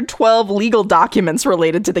 112 legal documents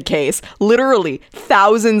related to the case. Literally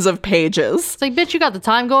thousands of pages. It's like, bitch, you got the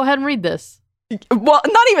time. Go ahead and read this. Well,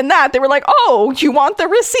 not even that. They were like, oh, you want the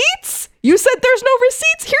receipts? You said there's no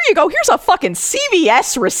receipts? Here you go. Here's a fucking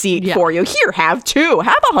CVS receipt for you. Here, have 2.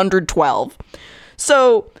 Have 112.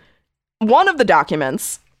 So one of the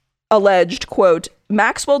documents alleged, quote,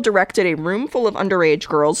 Maxwell directed a room full of underage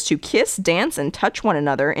girls to kiss, dance, and touch one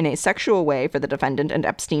another in a sexual way for the defendant and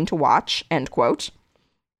Epstein to watch, end quote.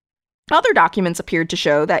 Other documents appeared to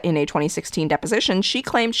show that in a 2016 deposition, she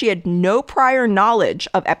claimed she had no prior knowledge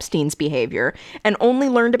of Epstein's behavior and only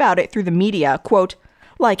learned about it through the media, quote,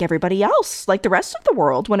 like everybody else, like the rest of the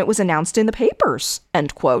world when it was announced in the papers,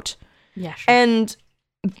 end quote. Yeah, sure. And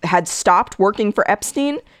had stopped working for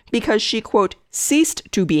Epstein because she, quote, ceased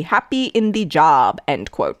to be happy in the job,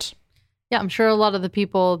 end quote. Yeah, I'm sure a lot of the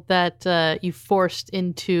people that you forced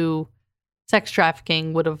into sex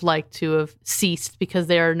trafficking would have liked to have ceased because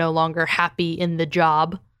they are no longer happy in the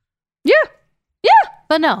job. Yeah.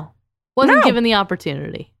 But no, wasn't given the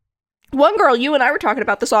opportunity. One girl, you and I were talking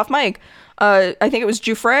about this off mic. I think it was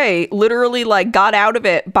Giuffre, literally like got out of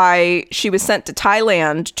it she was sent to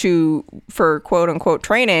Thailand for quote unquote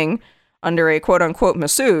training under a quote unquote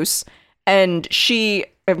masseuse. And I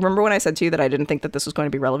remember when I said to you that I didn't think that this was going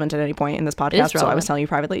to be relevant at any point in this podcast. So I was telling you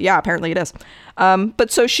privately. Yeah, apparently it is.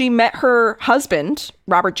 But so she met her husband,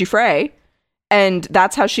 Robert Giuffre, and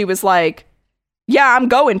that's how she was like, yeah, I'm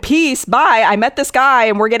going. Peace. Bye. I met this guy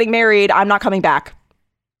and we're getting married. I'm not coming back.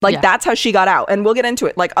 That's how she got out. And we'll get into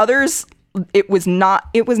it. Like others, it was not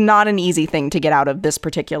an easy thing to get out of this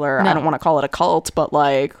particular, I don't want to call it a cult, but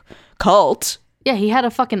like cult. Yeah, he had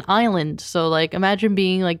a fucking island. So like imagine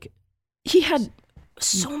being like, he had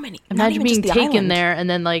so many. Imagine being taken there and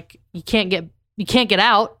then like you can't get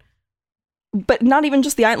out. But not even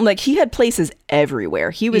just the island. Like he had places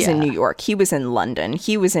everywhere. He was in New York. He was in London.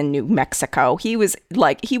 He was in New Mexico. He was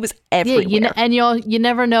everywhere. Yeah, you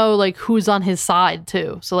never know like who's on his side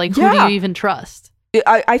too. So like who do you even trust?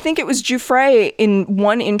 I think it was Giuffre in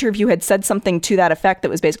one interview had said something to that effect that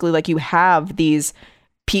was basically like you have these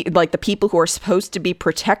like the people who are supposed to be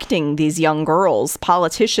protecting these young girls,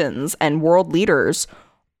 politicians and world leaders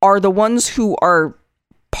are the ones who are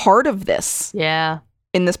part of this. Yeah.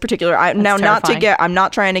 In this particular, I'm not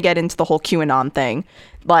trying to get into the whole QAnon thing.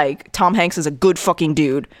 Like Tom Hanks is a good fucking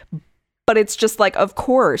dude, but it's just like, of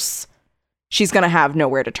course she's going to have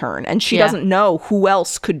nowhere to turn and she doesn't know who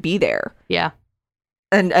else could be there. Yeah.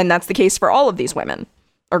 And that's the case for all of these women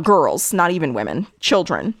or girls, not even women,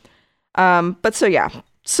 children.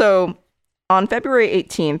 So on February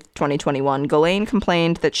 18th, 2021, Ghislaine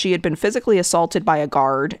complained that she had been physically assaulted by a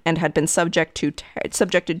guard and had been subjected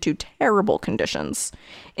to terrible conditions,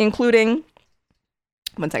 including,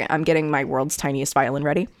 one second, I'm getting my world's tiniest violin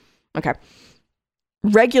ready. Okay.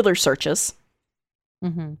 Regular searches,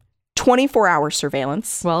 24-hour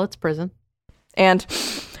surveillance. Well, it's prison. And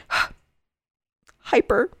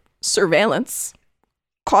hyper surveillance,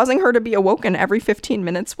 causing her to be awoken every 15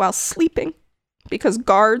 minutes while sleeping. Because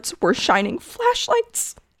guards were shining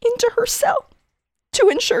flashlights into her cell to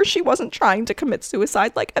ensure she wasn't trying to commit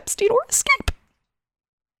suicide like Epstein or escape.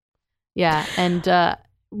 Yeah, and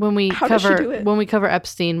when we cover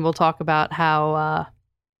Epstein, we'll talk about how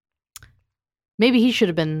maybe he should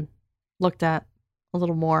have been looked at a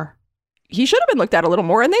little more. He should have been looked at a little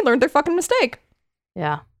more, and they learned their fucking mistake.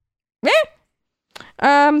 Yeah.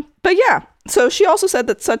 But yeah, so she also said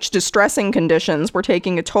that such distressing conditions were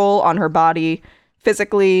taking a toll on her body,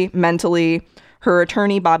 physically, mentally. Her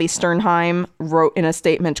attorney, Bobby Sternheim, wrote in a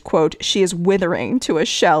statement, quote, she is withering to a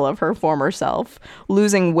shell of her former self,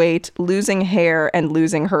 losing weight, losing hair, and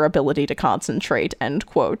losing her ability to concentrate, end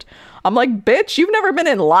quote. I'm like, bitch, you've never been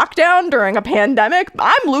in lockdown during a pandemic?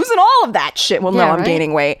 I'm losing all of that shit. Well, I'm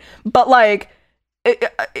gaining weight. But like... to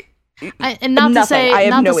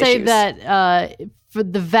say that for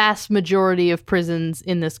the vast majority of prisons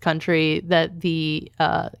in this country that the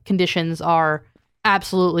conditions are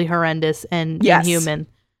absolutely horrendous and inhuman.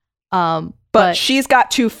 But she's got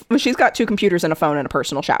two computers and a phone and a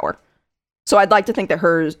personal shower. So I'd like to think that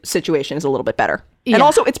her situation is a little bit better. Yeah. And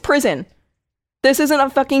also it's prison. This isn't a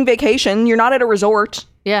fucking vacation. You're not at a resort.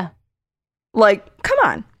 Yeah. Like, come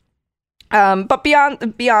on. But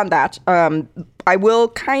beyond that, I will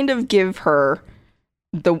kind of give her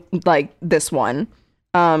this one.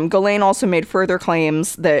 Ghislaine also made further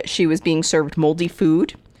claims that she was being served moldy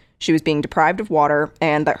food, she was being deprived of water,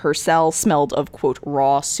 and that her cell smelled of, quote,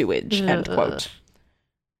 raw sewage, end quote.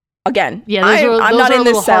 Again, I'm not in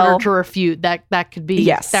this cell. Harder to refute. That could be,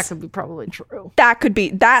 that could be probably true.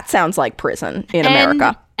 That sounds like prison in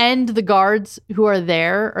America. And the guards who are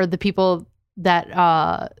there, or the people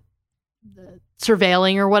that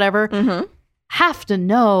surveilling or whatever, have to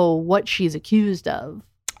know what she's accused of.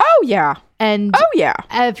 Oh, yeah. And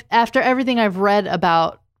after everything I've read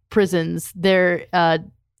about prisons, there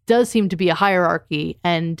does seem to be a hierarchy.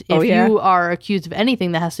 And if you are accused of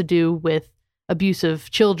anything that has to do with abuse of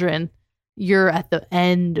children, you're at the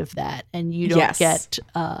end of that, and you don't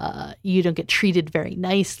get treated very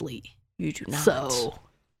nicely. You do not. So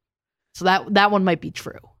that one might be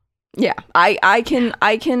true. Yeah, I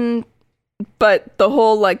can, but the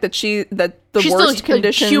whole like she's worst still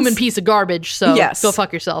conditions, a human piece of garbage. So yes, go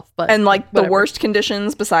fuck yourself. But and like whatever. The worst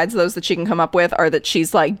conditions besides those that she can come up with are that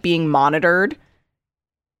she's like being monitored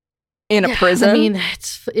in a prison. I mean,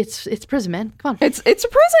 it's prison, man. Come on, it's a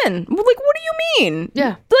prison. Like, what do you mean?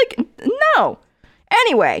 Yeah, like no.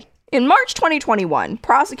 Anyway. In March 2021,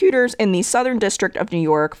 prosecutors in the Southern District of New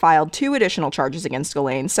York filed 2 additional charges against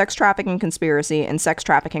Ghislaine: sex trafficking conspiracy and sex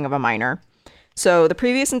trafficking of a minor. So the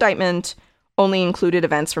previous indictment only included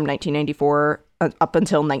events from 1994 up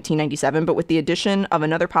until 1997, but with the addition of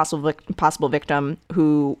another possible victim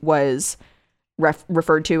who was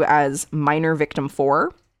referred to as Minor Victim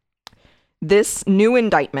 4. This new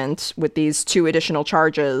indictment, with these 2 additional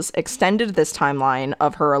charges, extended this timeline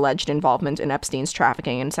of her alleged involvement in Epstein's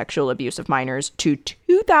trafficking and sexual abuse of minors to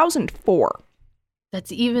 2004.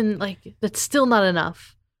 That's still not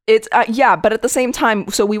enough. It's, but at the same time,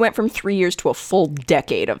 so we went from 3 years to a full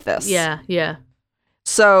decade of this. Yeah.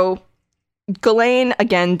 So, Ghislaine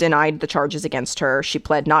again denied the charges against her. She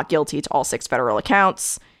pled not guilty to all 6 federal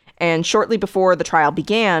accounts. And shortly before the trial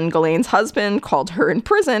began, Ghislaine's husband called her in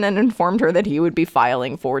prison and informed her that he would be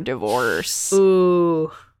filing for divorce.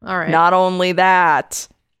 Ooh, all right. Not only that,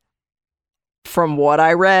 from what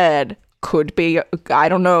I read, could be, I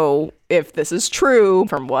don't know if this is true,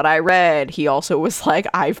 from what I read, he also was like,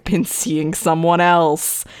 I've been seeing someone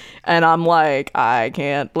else. And I'm like, I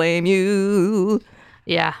can't blame you.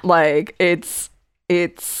 Yeah. Like, it's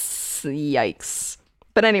yikes.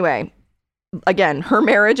 But anyway, again, her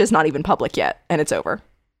marriage is not even public yet, and it's over.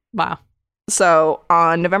 Wow. So,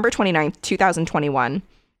 on November 29th, 2021,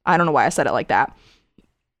 I don't know why I said it like that.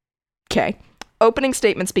 Okay. Opening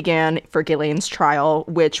statements began for Ghislaine's trial,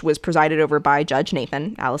 which was presided over by Judge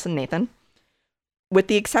Allison Nathan. With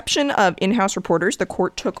the exception of in-house reporters, the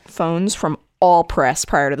court took phones from all press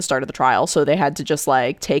prior to the start of the trial, so they had to just,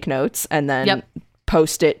 like, take notes and then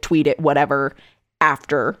post it, tweet it, whatever,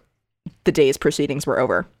 after the day's proceedings were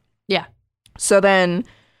over. Yeah. So then,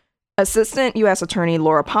 Assistant U.S. Attorney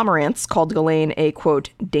Laura Pomerantz called Ghislaine a, quote,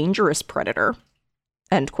 dangerous predator,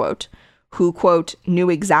 end quote, who, quote, knew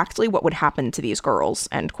exactly what would happen to these girls,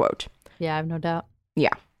 end quote. Yeah, I have no doubt.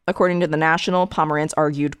 Yeah. According to The National, Pomerantz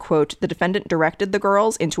argued, quote, the defendant directed the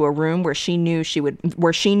girls into a room where she knew he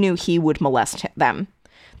would molest them.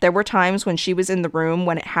 There were times when she was in the room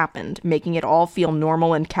when it happened, making it all feel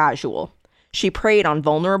normal and casual. She preyed on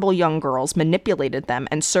vulnerable young girls, manipulated them,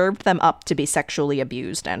 and served them up to be sexually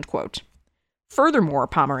abused, end quote. Furthermore,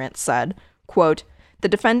 Pomerantz said, quote, the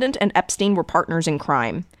defendant and Epstein were partners in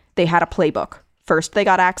crime. They had a playbook. First, they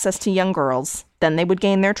got access to young girls. Then they would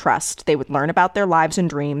gain their trust. They would learn about their lives and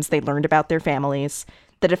dreams. They learned about their families.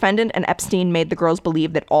 The defendant and Epstein made the girls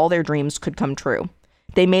believe that all their dreams could come true.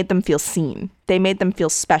 They made them feel seen. They made them feel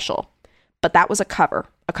special. But that was a cover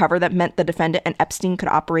that meant the defendant and Epstein could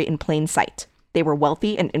operate in plain sight. They were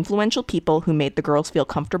wealthy and influential people who made the girls feel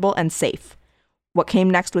comfortable and safe. What came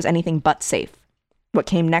next was anything but safe. What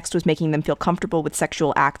came next was making them feel comfortable with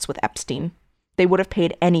sexual acts with Epstein. They would have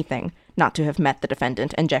paid anything not to have met the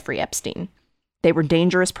defendant and Jeffrey Epstein. They were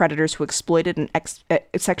dangerous predators who exploited and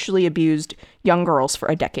sexually abused young girls for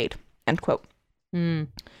a decade, end quote. Mm.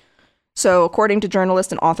 So, according to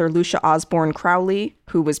journalist and author Lucia Osborne Crowley,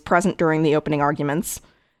 who was present during the opening arguments,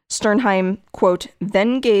 Sternheim, quote,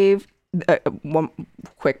 then gave... one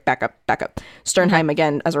quick backup. Sternheim,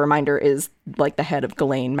 again, as a reminder, is like the head of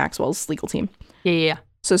Ghislaine Maxwell's legal team. Yeah.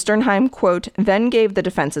 So Sternheim, quote, then gave the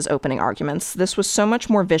defense's opening arguments. This was so much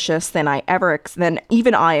more vicious than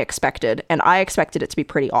even I expected, and I expected it to be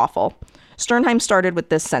pretty awful. Sternheim started with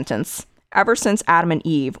this sentence: ever since Adam and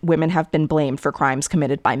Eve, women have been blamed for crimes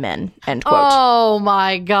committed by men, end quote. Oh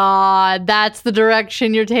my God, that's the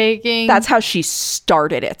direction you're taking? That's how she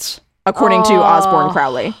started it, according to Osborne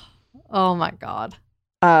Crowley. Oh my God.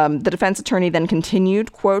 The defense attorney then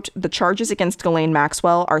continued, quote, the charges against Ghislaine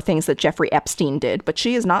Maxwell are things that Jeffrey Epstein did, but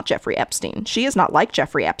she is not Jeffrey Epstein. She is not like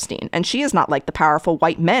Jeffrey Epstein, and she is not like the powerful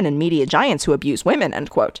white men and media giants who abuse women,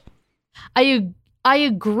 end quote. I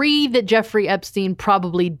agree that Jeffrey Epstein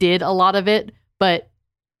probably did a lot of it, but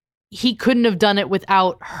he couldn't have done it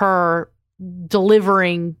without her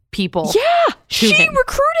delivering people. Yeah, she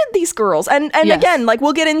recruited these girls, and yes. Again, like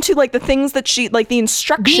we'll get into like the things that she, like the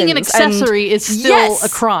instructions. Being an accessory is still a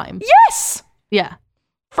crime. Yes. Yeah.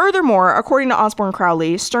 Furthermore, according to Osborne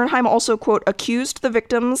Crowley, Sternheim also, quote, accused the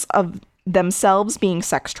victims of themselves being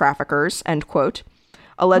sex traffickers, end quote,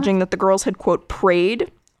 alleging that the girls had, quote,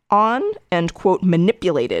 preyed on and, quote,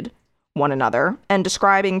 manipulated one another and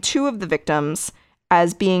describing two of the victims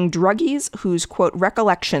as being druggies whose, quote,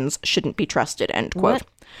 recollections shouldn't be trusted, end quote.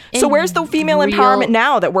 So where's the female empowerment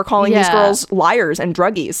now that we're calling these girls liars and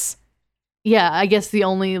druggies? Yeah, I guess the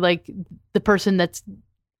only, like, the person that's,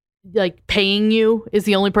 like, paying you is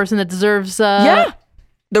the only person that deserves the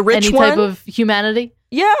rich any type of humanity.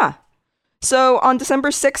 Yeah. So on December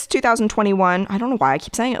 6th, 2021, I don't know why I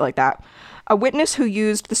keep saying it like that, a witness who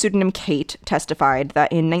used the pseudonym Kate testified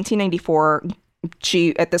that in 1994,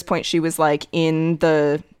 at this point, she was like in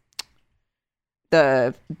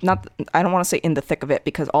I don't want to say in the thick of it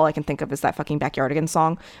because all I can think of is that fucking Backyardigans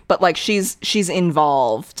song, but like she's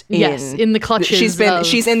involved in the clutches.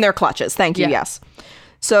 She's in their clutches. Thank you. Yeah. Yes.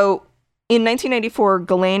 So in 1994,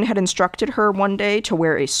 Ghislaine had instructed her one day to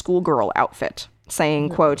wear a schoolgirl outfit, saying,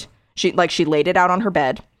 quote, she laid it out on her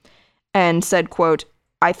bed and said, quote,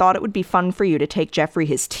 "I thought it would be fun for you to take Jeffrey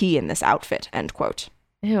his tea in this outfit," end quote.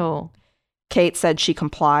 Ew. Kate said she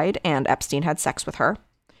complied and Epstein had sex with her.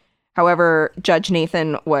 However, Judge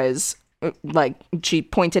Nathan was, she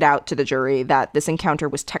pointed out to the jury that this encounter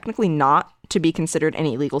was technically not to be considered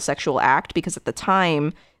any illegal sexual act because at the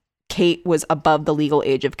time, Kate was above the legal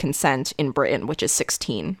age of consent in Britain, which is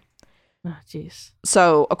 16. Oh, jeez.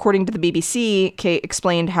 So, according to the BBC, Kate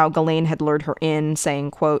explained how Ghislaine had lured her in,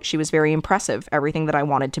 saying, quote, "She was very impressive, everything that I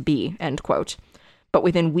wanted to be," end quote. But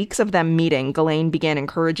within weeks of them meeting, Ghislaine began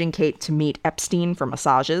encouraging Kate to meet Epstein for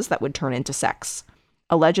massages that would turn into sex.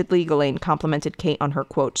 Allegedly, Ghislaine complimented Kate on her,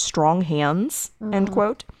 quote, "strong hands," end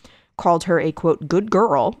quote, called her a, quote, "good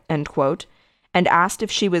girl," end quote, and asked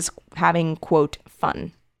if she was having, quote,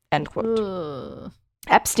 "fun," end quote.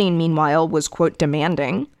 Epstein, meanwhile, was, quote,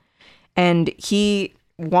 demanding, and he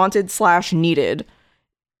wanted/needed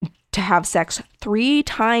to have sex 3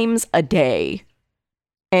 times a day.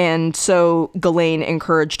 And so Ghislaine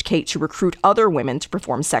encouraged Kate to recruit other women to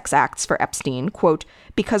perform sex acts for Epstein, quote,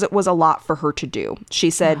 because it was a lot for her to do. She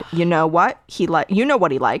said, "You know what? You know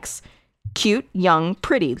what he likes. Cute, young,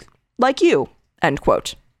 pretty, like you," end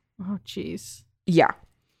quote. Oh, jeez. Yeah.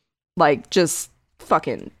 Like, just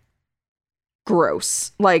fucking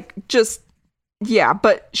gross. Like, just, yeah,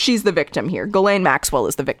 but she's the victim here. Ghislaine Maxwell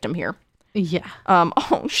is the victim here. Yeah.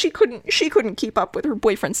 She couldn't keep up with her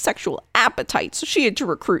boyfriend's sexual appetite, so she had to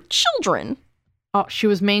recruit children. Oh, she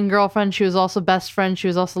was main girlfriend. She was also best friend. She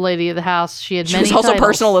was also lady of the house. She had many titles. She was also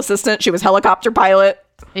personal assistant. She was helicopter pilot.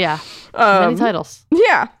 Yeah. Many titles.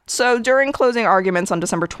 Yeah. So during closing arguments on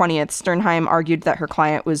December 20th, Sternheim argued that her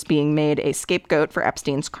client was being made a scapegoat for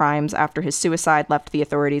Epstein's crimes after his suicide left the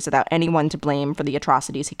authorities without anyone to blame for the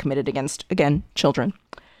atrocities he committed against, again, children.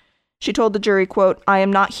 She told the jury, quote, "I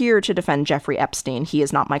am not here to defend Jeffrey Epstein. He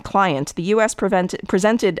is not my client. The U.S.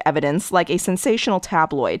 presented evidence like a sensational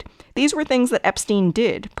tabloid. These were things that Epstein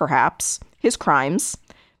did, perhaps, his crimes.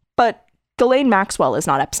 But Ghislaine Maxwell is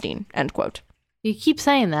not Epstein," end quote. You keep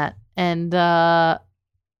saying that, and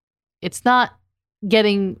it's not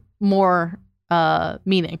getting more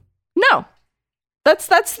meaning. No. That's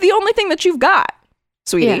the only thing that you've got,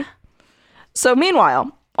 sweetie. Yeah. So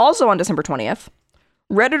meanwhile, also on December 20th,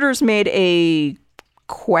 Redditors made a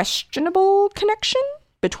questionable connection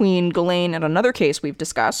between Ghislaine and another case we've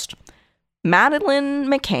discussed, Madeleine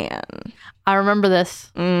McCann. I remember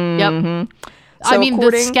this. Mm-hmm. Yep. So I mean,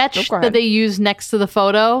 the sketch that they use next to the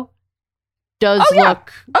photo does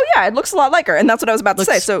look... Oh, yeah. It looks a lot like her. And that's what I was about to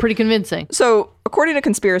say. So pretty convincing. So according to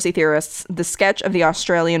conspiracy theorists, the sketch of the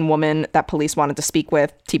Australian woman that police wanted to speak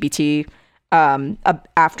with, TBT,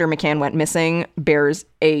 after McCann went missing, bears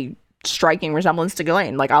a striking resemblance to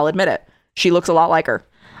Ghislaine. Like, I'll admit it. She looks a lot like her.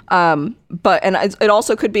 But it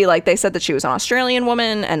also could be like they said that she was an Australian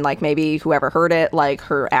woman, and like maybe whoever heard it, like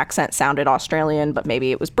her accent sounded Australian, but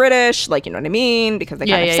maybe it was British, like, you know what I mean? Because they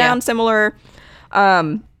kind of sound similar.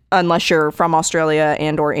 Unless you're from Australia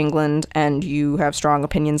and or England and you have strong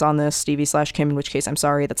opinions on this, Stevie/Kim, in which case I'm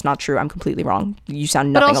sorry, that's not true. I'm completely wrong. You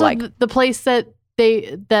sound nothing alike. But also the place that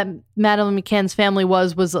Madeleine McCann's family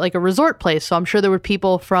was like a resort place, so I'm sure there were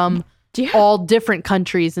people from all different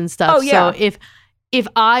countries and stuff. Oh, yeah. So if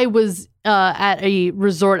I was at a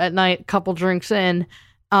resort at night, couple drinks in,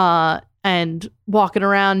 and walking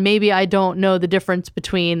around, maybe I don't know the difference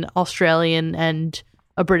between Australian and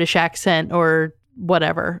a British accent or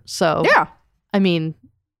whatever. So yeah, I mean,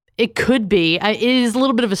 it could be. It is a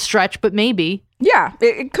little bit of a stretch, but maybe. Yeah,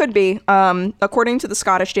 it could be. According to the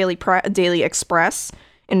Scottish Daily Express,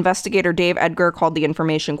 investigator Dave Edgar called the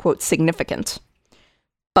information, quote, significant,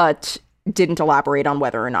 but didn't elaborate on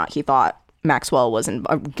whether or not he thought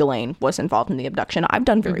Ghislaine was involved in the abduction. I've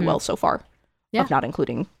done very well so far of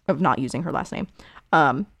not using her last name.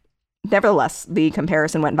 Nevertheless, the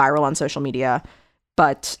comparison went viral on social media,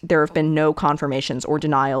 but there have been no confirmations or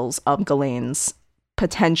denials of Ghislaine's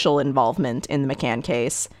potential involvement in the McCann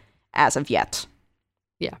case as of yet.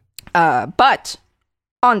 Yeah. But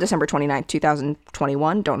on December 29th,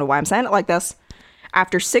 2021, don't know why I'm saying it like this,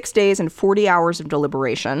 after 6 days and 40 hours of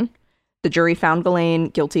deliberation, the jury found Ghislaine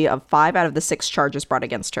guilty of 5 out of the 6 charges brought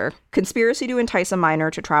against her. Conspiracy to entice a minor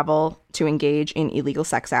to travel to engage in illegal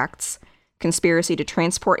sex acts. Conspiracy to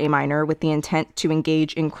transport a minor with the intent to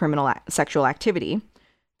engage in criminal sexual activity.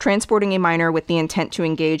 Transporting a minor with the intent to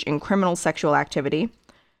engage in criminal sexual activity.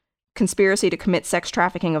 Conspiracy to commit sex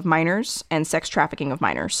trafficking of minors, and sex trafficking of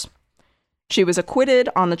minors. She was acquitted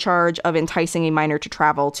on the charge of enticing a minor to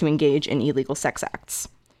travel to engage in illegal sex acts.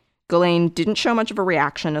 Ghislaine didn't show much of a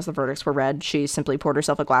reaction as the verdicts were read. She simply poured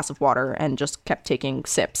herself a glass of water and just kept taking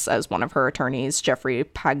sips as one of her attorneys, Jeffrey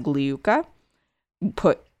Pagliuca,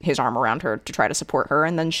 put his arm around her to try to support her,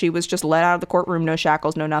 and then she was just let out of the courtroom, no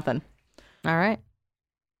shackles, no nothing. All right.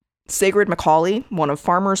 Sigrid McCauley, one of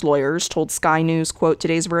Farmer's lawyers, told Sky News, quote,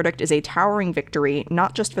 "Today's verdict is a towering victory,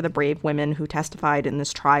 not just for the brave women who testified in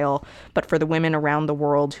this trial, but for the women around the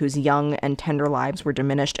world whose young and tender lives were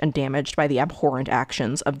diminished and damaged by the abhorrent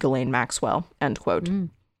actions of Ghislaine Maxwell," end quote.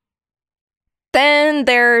 Then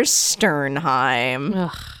there's Sternheim.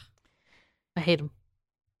 Ugh. I hate him.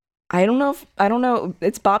 I don't know.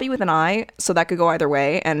 It's Bobby with an I, so that could go either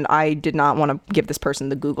way. And I did not want to give this person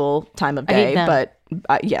the Google time of day, but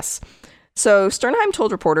yes. So Sternheim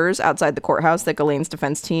told reporters outside the courthouse that Ghislaine's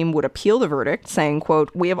defense team would appeal the verdict, saying,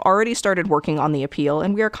 quote, "We have already started working on the appeal,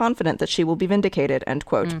 and we are confident that she will be vindicated," end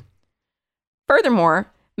quote. Furthermore,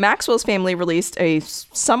 Maxwell's family released a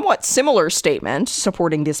somewhat similar statement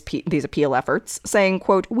supporting these appeal efforts, saying,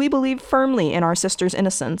 quote, "We believe firmly in our sister's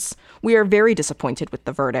innocence. We are very disappointed with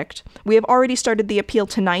the verdict. We have already started the appeal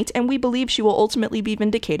tonight, and we believe she will ultimately be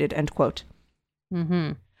vindicated," end quote.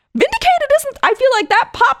 Mm-hmm. Vindicated isn't, I feel like, that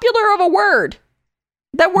popular of a word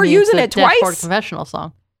that we're using it twice. It's a confessional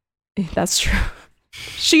song. That's true.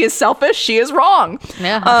 She is selfish. She is wrong.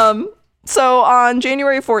 Yeah. So on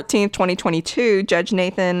January 14th, 2022, Judge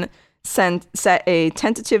Nathan set a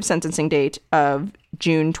tentative sentencing date of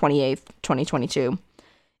June 28th, 2022.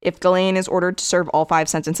 If Ghislaine is ordered to serve all 5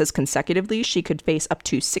 sentences consecutively, she could face up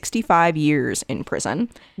to 65 years in prison.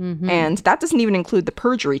 Mm-hmm. And that doesn't even include the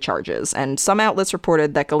perjury charges. And some outlets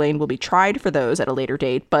reported that Ghislaine will be tried for those at a later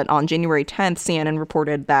date. But on January 10th, CNN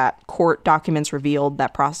reported that court documents revealed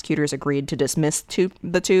that prosecutors agreed to dismiss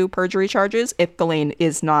the 2 perjury charges if Ghislaine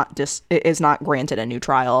is not granted a new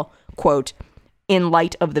trial, quote, "in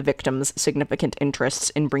light of the victim's significant interests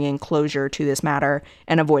in bringing closure to this matter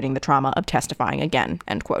and avoiding the trauma of testifying again,"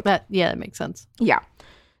 end quote. That makes sense. Yeah.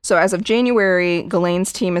 So as of January,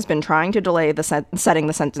 Ghislaine's team has been trying to delay the setting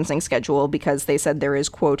the sentencing schedule because they said there is,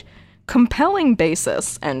 quote, "compelling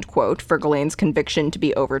basis," end quote, for Ghislaine's conviction to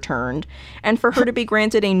be overturned and for her to be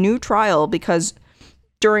granted a new trial because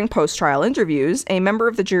during post-trial interviews, a member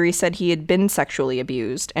of the jury said he had been sexually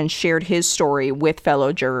abused and shared his story with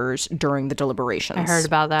fellow jurors during the deliberations. I heard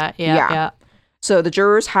about that. Yeah. So the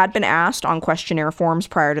jurors had been asked on questionnaire forms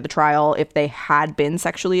prior to the trial if they had been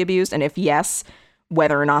sexually abused, and if yes,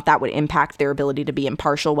 whether or not that would impact their ability to be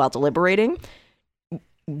impartial while deliberating.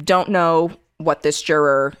 Don't know what this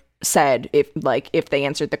juror said, if they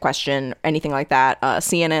answered the question, anything like that.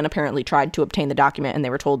 CNN apparently tried to obtain the document, and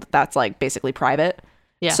they were told that that's like basically private.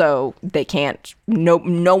 Yeah. So they can't, no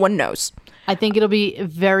one knows. I think it'll be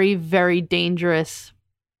very, very dangerous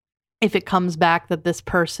if it comes back that this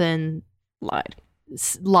person lied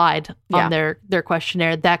on their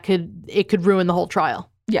questionnaire. It could ruin the whole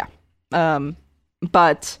trial. Yeah.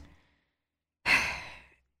 But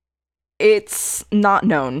it's not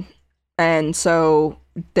known. And so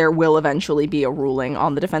there will eventually be a ruling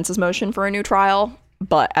on the defense's motion for a new trial.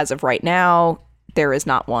 But as of right now, there is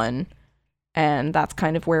not one. And that's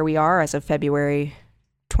kind of where we are as of February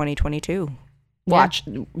 2022. Watch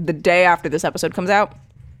the day after this episode comes out,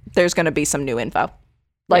 there's going to be some new info.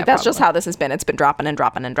 Like, that's just how this has been. It's been dropping and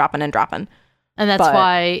dropping and dropping and dropping. And that's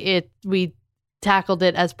why we tackled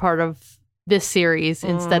it as part of this series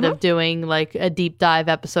instead of doing like a deep dive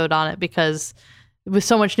episode on it, because with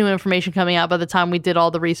so much new information coming out, by the time we did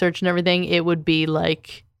all the research and everything, it would be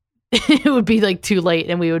like too late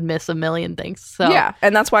and we would miss a million things. So yeah,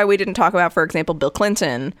 and that's why we didn't talk about, for example, Bill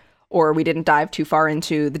Clinton, or we didn't dive too far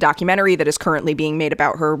into the documentary that is currently being made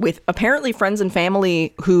about her with apparently friends and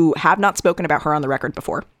family who have not spoken about her on the record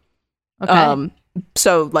before. Okay.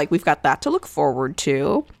 So like we've got that to look forward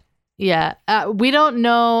to. Yeah. We don't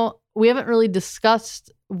know. We haven't really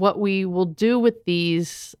discussed what we will do with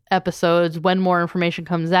these episodes when more information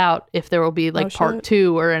comes out, if there will be like part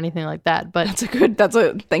 2 or anything like that. But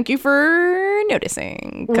thank you for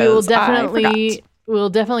noticing. We'll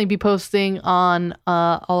definitely be posting on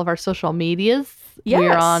all of our social medias. Yes.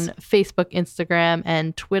 We're on Facebook, Instagram,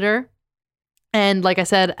 and Twitter. And like I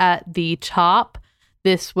said at the top,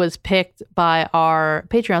 this was picked by our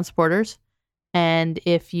Patreon supporters. And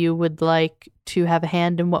if you would like to have a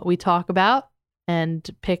hand in what we talk about and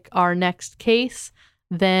pick our next case,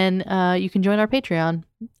 then you can join our Patreon.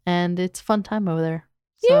 And it's a fun time over there.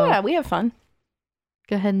 So yeah, we have fun.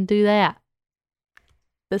 Go ahead and do that.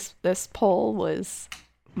 This poll was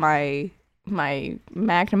my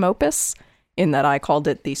magnum opus, in that I called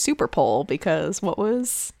it the Super Poll, because what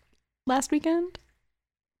was last weekend?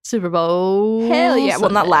 Super Bowl. Hell yeah. Well,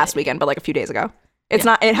 not Sunday. last weekend, but like a few days ago. It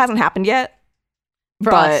hasn't happened yet.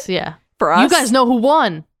 For us, yeah. For us. You guys know who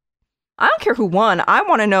won. I don't care who won. I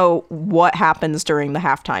want to know what happens during the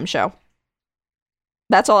halftime show.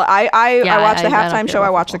 That's all. I watch the halftime show. I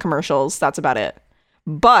watch the commercials. That's about it.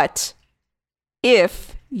 But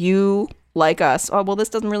if you like us, this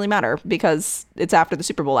doesn't really matter because it's after the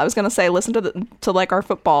Super Bowl. I was going to say, listen to like our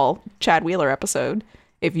football Chad Wheeler episode.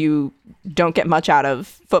 If you don't get much out of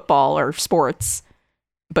football or sports,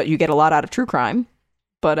 but you get a lot out of true crime.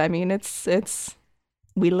 But I mean, it's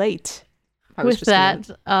we late. With that,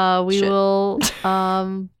 we will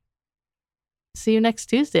see you next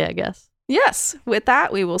Tuesday, I guess. Yes, with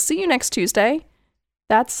that, we will see you next Tuesday.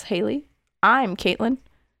 That's Haley. I'm Caitlin.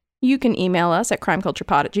 You can email us at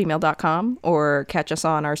crimeculturepod@gmail.com or catch us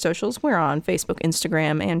on our socials. We're on Facebook,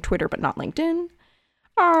 Instagram, and Twitter, but not LinkedIn.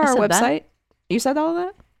 Our website. That. You said all of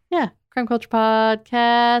that? Yeah.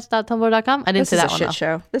 crimeculturepodcast.tumblr.com. I didn't say that one.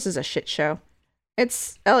 This is a shit show.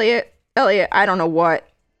 It's Elliot, I don't know what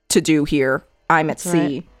to do here. I'm at sea.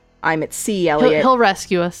 Right. I'm at sea, Elliot. He'll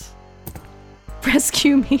rescue us.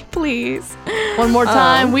 Rescue me, please. One more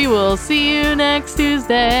time. We will see you next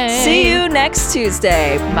Tuesday. See you next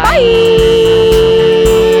Tuesday. Bye.